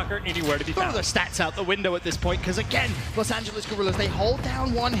from the RØKKR anywhere to be found. Throw the stats out the window at this point, because, again, Los Angeles Guerrillas, they hold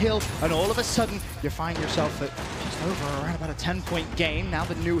down one hill, and all of a sudden, you find yourself at just over around about a 10-point game. Now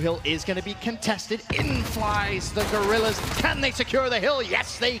the new hill is going to be contested. In flies the Guerrillas. Can they secure the hill?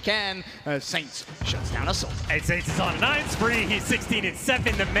 Yes, they can. Saints shuts down Assault. And Saints is on a 9 spree. He's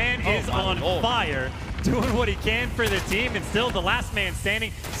 16-7. The man is on fire, doing what he can for the team, and still the last man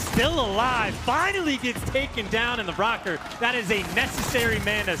standing, still alive, finally gets taken down in the RØKKR. That is a necessary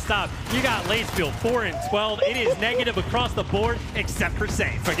man to stop. You got Lacefield 4-12. It is negative across the board except for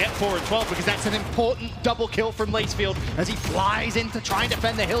Saints. Forget 4-12 because that's an important double kill from Lacefield as he flies in to try and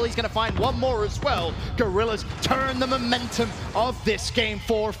defend the hill. He's going to find one more as well. Guerrillas turn the momentum of this game.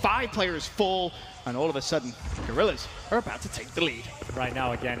 4-5 players fall, and all of a sudden, Guerrillas are about to take the lead. Right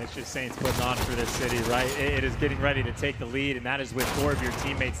now, again, it's just Saints putting on for this city, right? It is getting ready to take the lead, and that is with 4 of your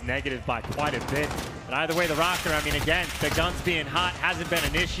teammates negative by quite a bit. But either way, the RØKKR, I mean, again, the guns being hot hasn't been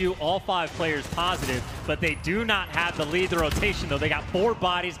an issue. All 5 players positive, but they do not have the lead. The rotation, though, they got 4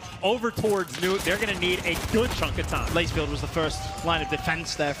 bodies over towards Nuke. They're going to need a good chunk of time. Lacefield was the first line of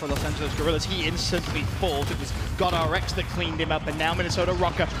defense there for Los Angeles Guerrillas. He instantly falls. It was GodRx that cleaned him up, and now Minnesota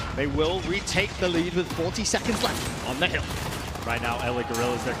RØKKR, they will retake the lead with 40 seconds left on the hill. Right now, LA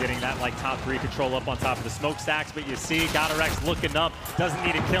Guerrillas, they're getting that like top 3 control up on top of the smokestacks, but you see GodRx looking up, doesn't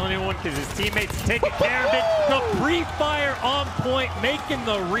need to kill anyone because his teammates taking care of it. The pre-fire on point, making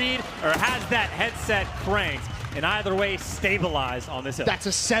the read, or has that headset cranked. And either way, stabilize on this hill. That's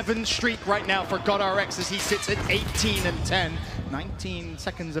a 7 streak right now for GodRx as he sits at 18-10. 19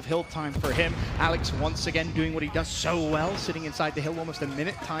 seconds of hill time for him. Alex once again doing what he does so well, sitting inside the hill, almost a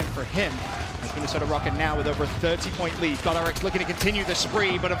minute time for him. As Minnesota RØKKR now with over a 30-point lead. GodRx looking to continue the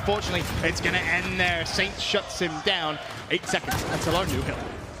spree, but unfortunately, it's going to end there. Saints shuts him down. 8 seconds until our new hill.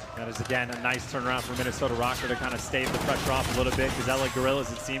 That is, again, a nice turnaround for Minnesota RØKKR to kind of stave the pressure off a little bit, because LA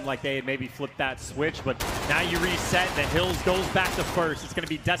Guerrillas, it seemed like they had maybe flipped that switch, but now you reset. The Hills goes back to first. It's going to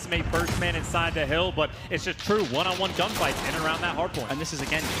be Decimate first man inside the Hill, but it's just true one-on-one gunfights in and around that hard point. And this is,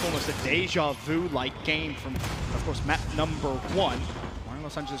 again, almost a deja vu-like game from, of course, map number 1.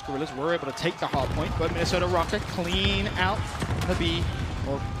 Los Angeles Guerrillas were able to take the hard point, but Minnesota RØKKR clean out the B,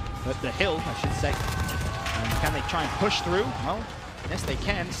 or the Hill, I should say. And can they try and push through? Well, yes, they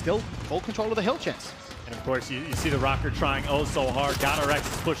can. Still full control of the Hill, Chance. And of course, you see the RØKKR trying oh so hard. RØKKR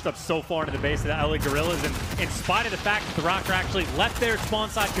is pushed up so far into the base of the LA Guerrillas, and in spite of the fact that the RØKKR actually left their spawn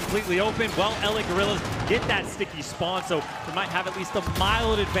side completely open, well, LA Guerrillas get that sticky spawn, so they might have at least a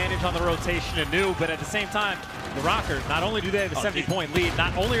mild advantage on the rotation anew, but at the same time, the RØKKR, not only do they have a 70-point lead,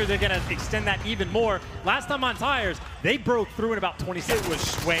 not only are they going to extend that even more, last time on Tires, they broke through in about 20 seconds. It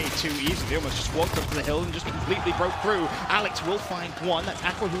was way too easy. They almost just walked up to the Hill and just completely broke through. Alex will find one. That's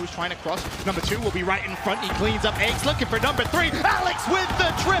Aqua who was trying to cross. Number 2 will be right in front. He cleans up eggs, looking for number 3. Alex with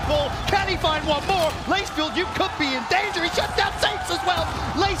the triple. Can he find one more? Lacefield, you could be in danger. He shuts down Saints as well.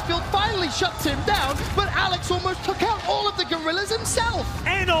 Lacefield finally shuts him down, but Alex almost took out all of the Guerrillas himself.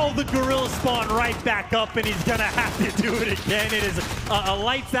 And all the Guerrillas spawn right back up, and he's going to have to do it again. It is a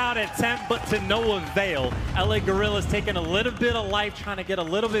lights-out attempt, but to no avail. LA Guerrillas taking a little bit of life, trying to get a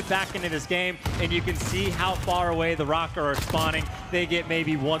little bit back into this game, and you can see how far away the RØKKR are spawning. They get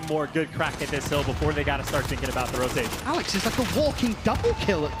maybe one more good crack at this Hill before they got to start thinking about the rotation. Alex is like a walking double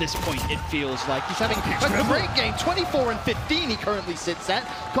kill at this point, it feels like. He's having a great game. 24 and 15 he currently sits at.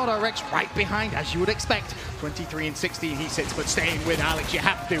 GodRx right behind, as you would expect. 23 and 16 he sits, but staying with Alex, you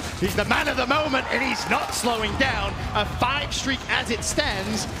have to. He's the man of the moment, and he's not slowing down. A 5 streak as it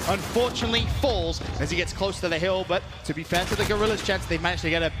stands, unfortunately falls as he gets close to the Hill, but to be fair to the Guerrillas, Chance, they've managed to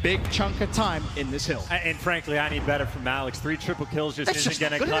get a big chunk of time in this Hill. And frankly, I need better from Alex. 3 triple kills just isn't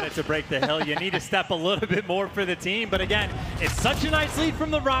going to cut it to break the Hill. You need to step a little bit more for the team, but again, it's such a nice lead from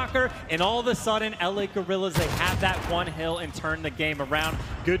the RØKKR, and all of a sudden, LA Guerrillas, they have that one Hill and turn the game around.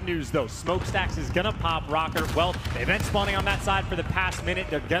 Good news though, Smokestacks is going to pop RØKKR. Well, they've been spawning on that side for the past minute.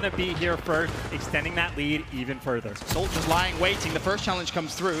 They're going to be here first, extending that lead even further. Soldiers lying, waiting. The first challenge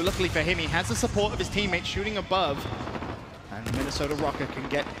comes through. Luckily for him, he has the support of his teammates shooting above. And Minnesota RØKKR can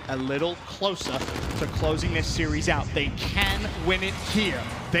get a little closer to closing this series out. They can win it here.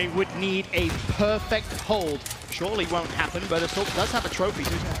 They would need a perfect hold. Surely won't happen, but Assault does have a trophy.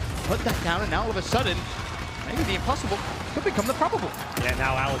 So he's going to put that down, and now all of a sudden, maybe the impossible could become the probable. Yeah,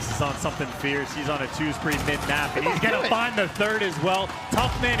 now Alex is on something fierce. He's on a 2-spree mid-map, and he's going to find the 3rd as well.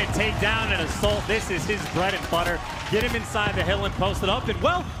 Tough man to take down and Assault. This is his bread and butter. Get him inside the Hill and post it up, and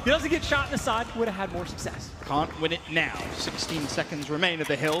well, he doesn't get shot in the side. Would have had more success. Can't win it now. 16 seconds remain of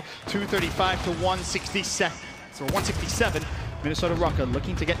the Hill. 235 to 167. So 167. Minnesota RØKKR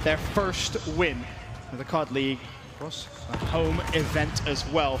looking to get their first win of the COD League. Across a home event as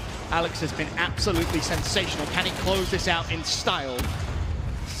well. Alex has been absolutely sensational. Can he close this out in style?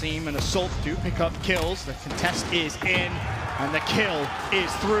 Seam and Assault do pick up kills. The contest is in, and the kill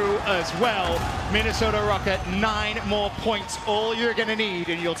is through as well. Minnesota RØKKR, 9 more points, all you're gonna need,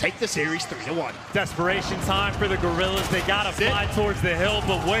 and you'll take the series 3-1. Desperation time for the Guerrillas. They gotta fly towards the Hill,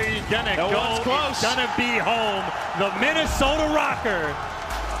 but where are you gonna go? It's gonna be home. The Minnesota RØKKR,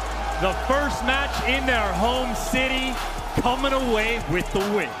 the first match in their home city, coming away with the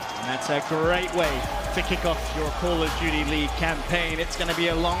win. And that's a great way to kick off your Call of Duty League campaign. It's going to be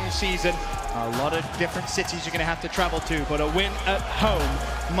a long season, a lot of different cities you're going to have to travel to, but a win at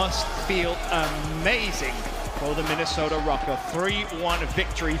home must feel amazing for the Minnesota RØKKR. 3-1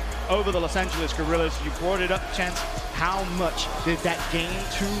 victory over the Los Angeles Guerrillas. You brought it up, Chance. How much did that Game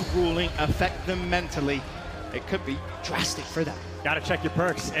 2 ruling affect them mentally? It could be drastic for them. Gotta check your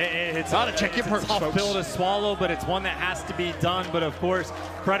perks. It's a tough pill to swallow, but it's one that has to be done. But of course,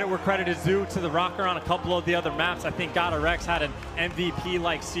 credit where credit is due to the RØKKR on a couple of the other maps. I think GodRx had an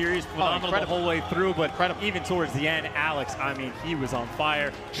MVP-like series, phenomenal the whole way through. But even towards the end, Alex, I mean, he was on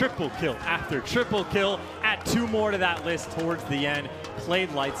fire. Triple kill after triple kill. Add 2 more to that list towards the end.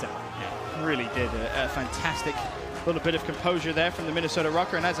 Played lights out. Yeah, really did a fantastic little bit of composure there from the Minnesota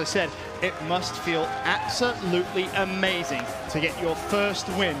RØKKR, and as I said, it must feel absolutely amazing to get your first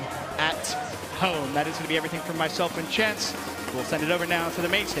win at home. That is going to be everything from myself and Chance. We'll send it over now to the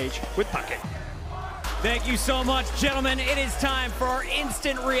main stage with Puckett. Thank you so much, gentlemen. It is time for our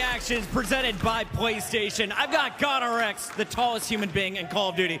instant reactions presented by PlayStation. I've got GodRx, the tallest human being in Call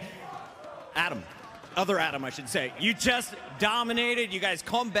of Duty. Adam. Other Adam, I should say. You just dominated. You guys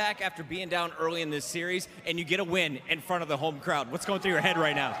come back after being down early in this series, and you get a win in front of the home crowd. What's going through your head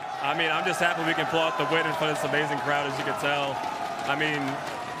right now? I mean, I'm just happy we can pull out the win in front of this amazing crowd, as you can tell. I mean,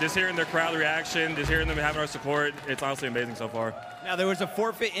 just hearing the crowd reaction, just hearing them having our support, it's honestly amazing so far. Now, there was a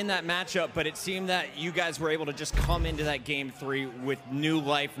forfeit in that matchup, but it seemed that you guys were able to just come into that game 3 with new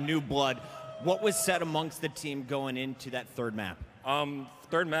life, new blood. What was said amongst the team going into that third map?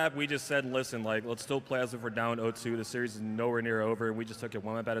 Third map, we just said, listen, like, let's still play as if we're down 0-2. The series is nowhere near over, and we just took it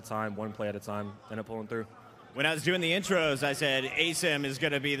one map at a time, one play at a time, ended up pulling through. When I was doing the intros, I said ASIM is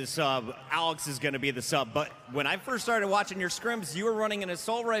going to be the sub, Alex is going to be the sub. But when I first started watching your scrims, you were running an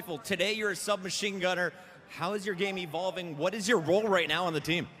assault rifle. Today, you're a submachine gunner. How is your game evolving? What is your role right now on the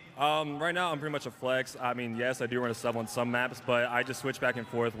team? Right now, I'm pretty much a flex. I mean, yes, I do run a sub on some maps, but I just switch back and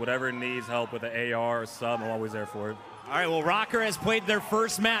forth. Whatever needs help with the AR or sub, I'm always there for it. All right, well, RØKKR has played their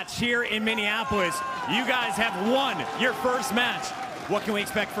first match here in Minneapolis. You guys have won your first match. What can we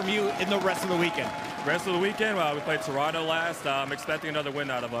expect from you in the rest of the weekend? Rest of the weekend, we played Toronto last. I'm expecting another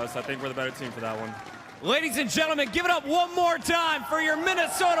win out of us. I think we're the better team for that one. Ladies and gentlemen, give it up one more time for your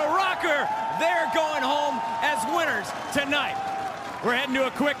Minnesota RØKKR. They're going home as winners tonight. We're heading to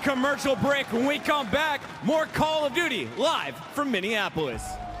a quick commercial break. When we come back, more Call of Duty live from Minneapolis.